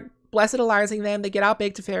start Blessed Alliancing them, they get out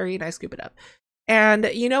big to Fairy, and I scoop it up. And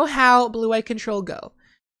you know how Blue-White Control go.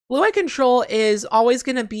 Blue-White Control is always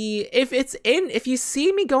going to be, if you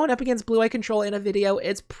see me going up against Blue-White Control in a video,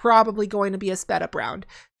 it's probably going to be a sped up round.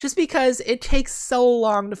 Just because it takes so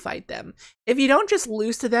long to fight them. If you don't just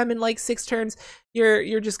lose to them in like 6 turns,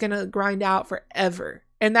 you're just going to grind out forever.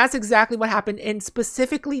 And that's exactly what happened in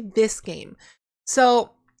specifically this game.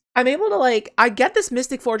 So I'm able to like, I get this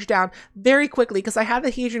Mystic Forge down very quickly because I had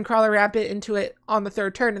the Hedron Crawler Rampant into it on the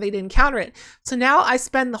 3rd turn and they didn't counter it. So now I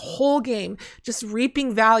spend the whole game just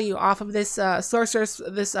reaping value off of this Sorceress,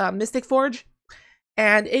 this Mystic Forge.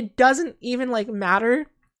 And it doesn't even like matter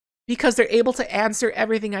because they're able to answer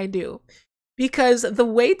everything I do. Because the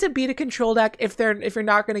way to beat a control deck, if you're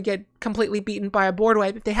not going to get completely beaten by a board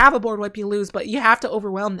wipe, if they have a board wipe, you lose, but you have to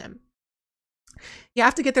overwhelm them. You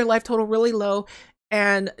have to get their life total really low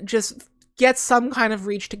and just get some kind of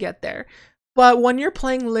reach to get there. But when you're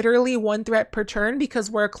playing literally 1 threat per turn,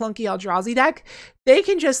 because we're a clunky Eldrazi deck, they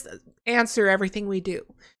can just answer everything we do.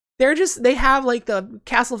 They have like the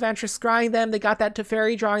Castle Vantress scrying them, they got that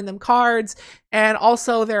Teferi drawing them cards, and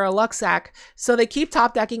also they're a Luxac. So they keep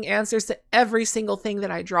top decking answers to every single thing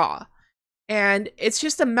that I draw. And it's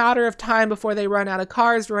just a matter of time before they run out of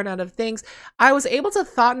cards, run out of things. I was able to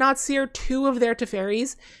Thought-Knot Seer 2 of their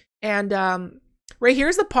Teferis, and right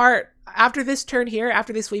here's the part, after this turn here,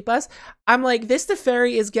 after they sweep us, I'm like, this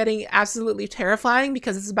Teferi is getting absolutely terrifying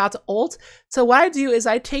because it's about to ult. So what I do is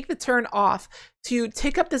I take the turn off to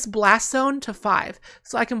tick up this Blast Zone to 5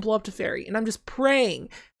 so I can blow up Teferi. And I'm just praying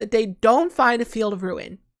that they don't find a Field of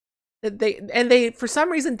Ruin. That they for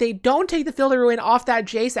some reason, they don't take the Field of Ruin off that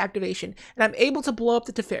Jace activation. And I'm able to blow up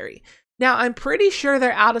the Teferi. Now, I'm pretty sure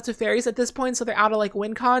they're out of Teferis at this point, so they're out of like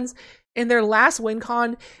win cons. And their last win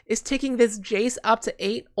con is taking this Jace up to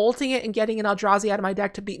 8, ulting it, and getting an Eldrazi out of my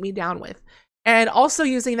deck to beat me down with. And also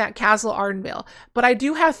using that Castle Ardenvale. But I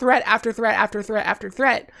do have threat after threat after threat after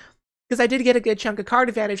threat, because I did get a good chunk of card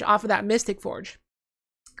advantage off of that Mystic Forge.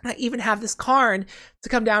 I even have this Karn to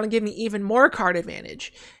come down and give me even more card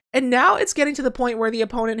advantage. And now it's getting to the point where the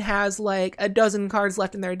opponent has like a dozen cards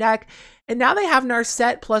left in their deck. And now they have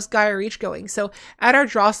Narset plus Gaia Reach going. So at our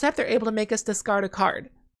draw step, they're able to make us discard a card.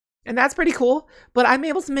 And that's pretty cool, but I'm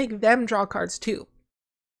able to make them draw cards too.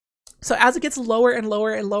 So as it gets lower and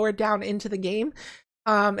lower and lower down into the game,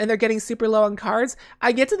 and they're getting super low on cards,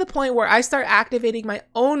 I get to the point where I start activating my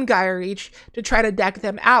own Gaia Reach to try to deck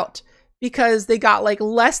them out. Because they got like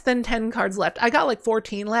less than 10 cards left. I got like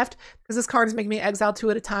 14 left because this card is making me exile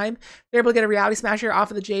 2 at a time. They're able to get a Reality Smasher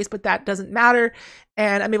off of the Jace, but that doesn't matter.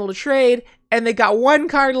 And I'm able to trade, and they got 1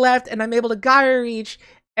 card left, and I'm able to Gaia Reach,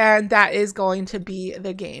 and that is going to be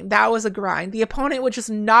the game. That was a grind. The opponent would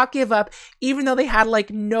just not give up, even though they had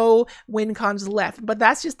like no win cons left. But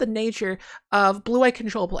that's just the nature of Blue-White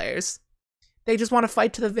Control players. They just want to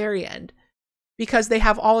fight to the very end. Because they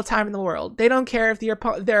have all the time in the world. They don't care if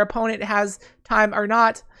their opponent has time or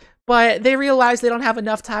not, but they realize they don't have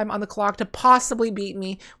enough time on the clock to possibly beat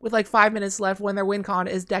me with like 5 minutes left when their win con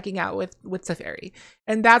is decking out with Teferi.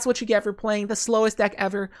 And that's what you get for playing the slowest deck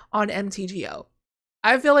ever on MTGO.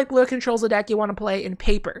 I feel like Blue Control's a deck you want to play in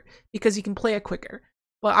paper because you can play it quicker.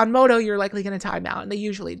 But on Moto, you're likely going to time out, and they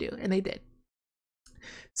usually do, and they did.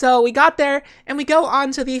 So we got there and we go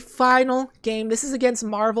on to the final game. This is against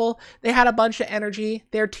Marvel. They had a bunch of energy.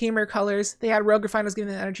 They're teamer colors. They had Rogue Refiners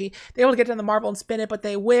giving them energy. They were able to get to the Marvel and spin it, but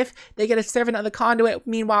they whiff. They get a Servant of the Conduit.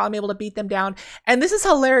 Meanwhile, I'm able to beat them down. And this is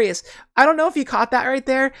hilarious. I don't know if you caught that right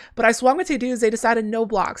there, but I swung with 2 dudes. They decided no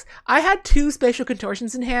blocks. I had 2 Spatial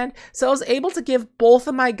Contortions in hand, so I was able to give both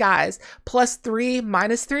of my guys +3,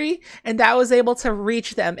 -3, and that was able to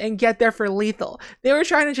reach them and get there for lethal. They were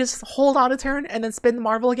trying to just hold on a turn and then spin the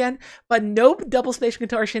Marvel again, but no double Spatial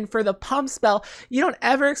Contortion for the pump spell. You don't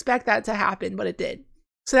ever expect that to happen, but it did.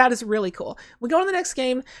 So that is really cool. We go to the next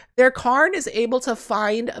game. Their Karn is able to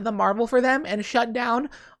find the Marvel for them and shut down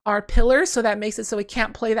our pillars, so that makes it so we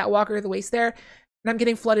can't play that Walker of the Waste there. And I'm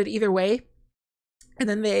getting flooded either way. And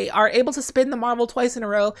then they are able to spin the Marvel twice in a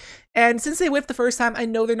row. And since they whiffed the first time, I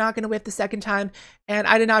know they're not going to whiff the second time. And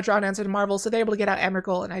I did not draw an answer to Marvel, so they're able to get out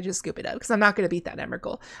Emrakul, and I just scoop it up because I'm not going to beat that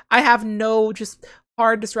Emrakul. I have no just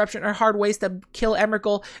hard disruption or hard ways to kill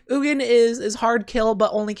Emrakul. Ugin is hard kill, but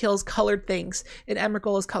only kills colored things. And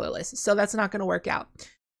Emrakul is colorless, so that's not going to work out.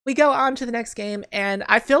 We go on to the next game, and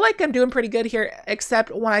I feel like I'm doing pretty good here, except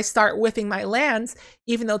when I start whiffing my lands,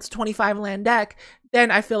 even though it's a 25 land deck, then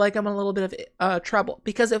I feel like I'm in a little bit of trouble.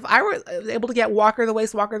 Because if I were able to get Walker of the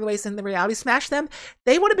Waste, and the Reality Smash them,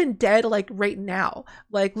 they would have been dead like right now,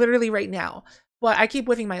 like literally right now. But I keep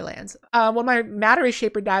whiffing my lands. When my Matter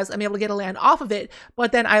Reshaper dies, I'm able to get a land off of it,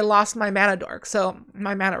 but then I lost my Mana Dork, so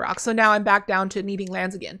my Mana Rock. So now I'm back down to needing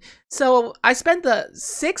lands again. So I spent the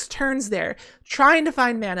 6 turns there trying to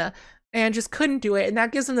find mana and just couldn't do it. And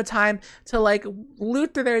that gives them the time to like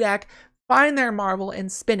loot through their deck, find their Marvel,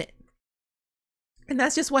 and spin it. And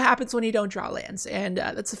that's just what happens when you don't draw lands. And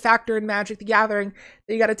that's a factor in Magic the Gathering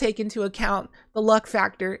that you got to take into account. The luck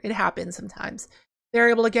factor, it happens sometimes. They're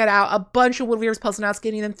able to get out a bunch of Woodweaver's Puzzle Knots,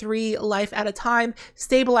 getting them 3 life at a time,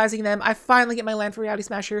 stabilizing them. I finally get my land for Reality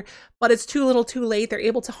Smasher, but it's too little too late. They're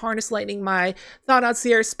able to harness lightning my Thought-Knot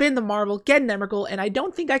Seer, spin the Marvel, get an Emrakul, and I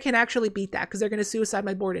don't think I can actually beat that because they're going to suicide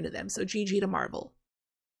my board into them. So GG to Marvel.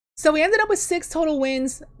 So we ended up with 6 total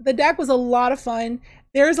wins. The deck was a lot of fun.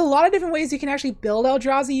 There's a lot of different ways you can actually build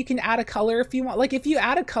Eldrazi. You can add a color if you want. Like if you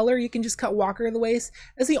add a color, you can just cut Walker of the Waste.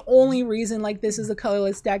 That's the only reason like this is a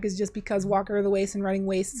colorless deck, is just because Walker of the Waste and running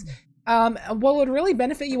Wastes. What would really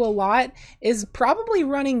benefit you a lot is probably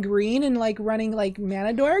running green and like running like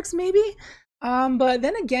Mana Dorks maybe. But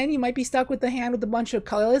then again, you might be stuck with the hand with a bunch of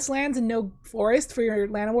colorless lands and no forest for your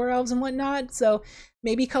Llanowar Elves and whatnot. So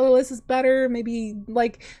maybe colorless is better. Maybe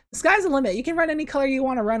like the sky's the limit. You can run any color you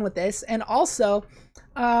want to run with this. And also,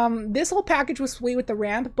 this whole package was sweet with the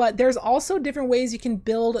ramp, but there's also different ways you can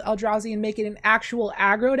build Eldrazi and make it an actual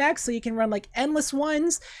aggro deck. So you can run like endless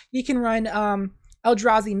ones. You can run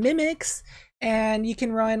Eldrazi mimics, and you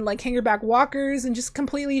can run like Hangerback Walkers and just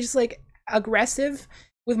completely just like aggressive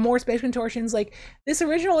with more Spatial Contortions. Like this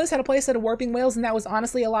original list had a playset of Warping Whales, and that was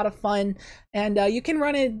honestly a lot of fun. And you can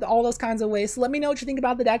run it all those kinds of ways. So let me know what you think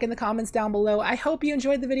about the deck in the comments down below. I hope you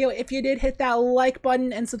enjoyed the video. If you did, hit that like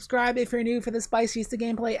button and subscribe if you're new for the spiciest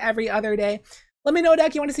gameplay every other day. Let me know what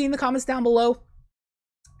deck you want to see in the comments down below.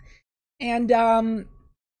 And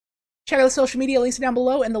check out the social media links down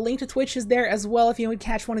below, and the link to Twitch is there as well if you would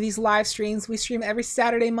catch one of these live streams. We stream every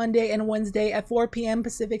Saturday, Monday, and Wednesday at 4 p.m.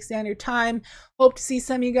 Pacific Standard Time. Hope to see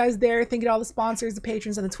some of you guys there. Thank you to all the sponsors, the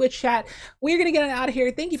patrons, and the Twitch chat. We're going to get out of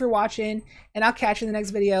here. Thank you for watching, and I'll catch you in the next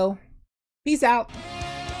video. Peace out.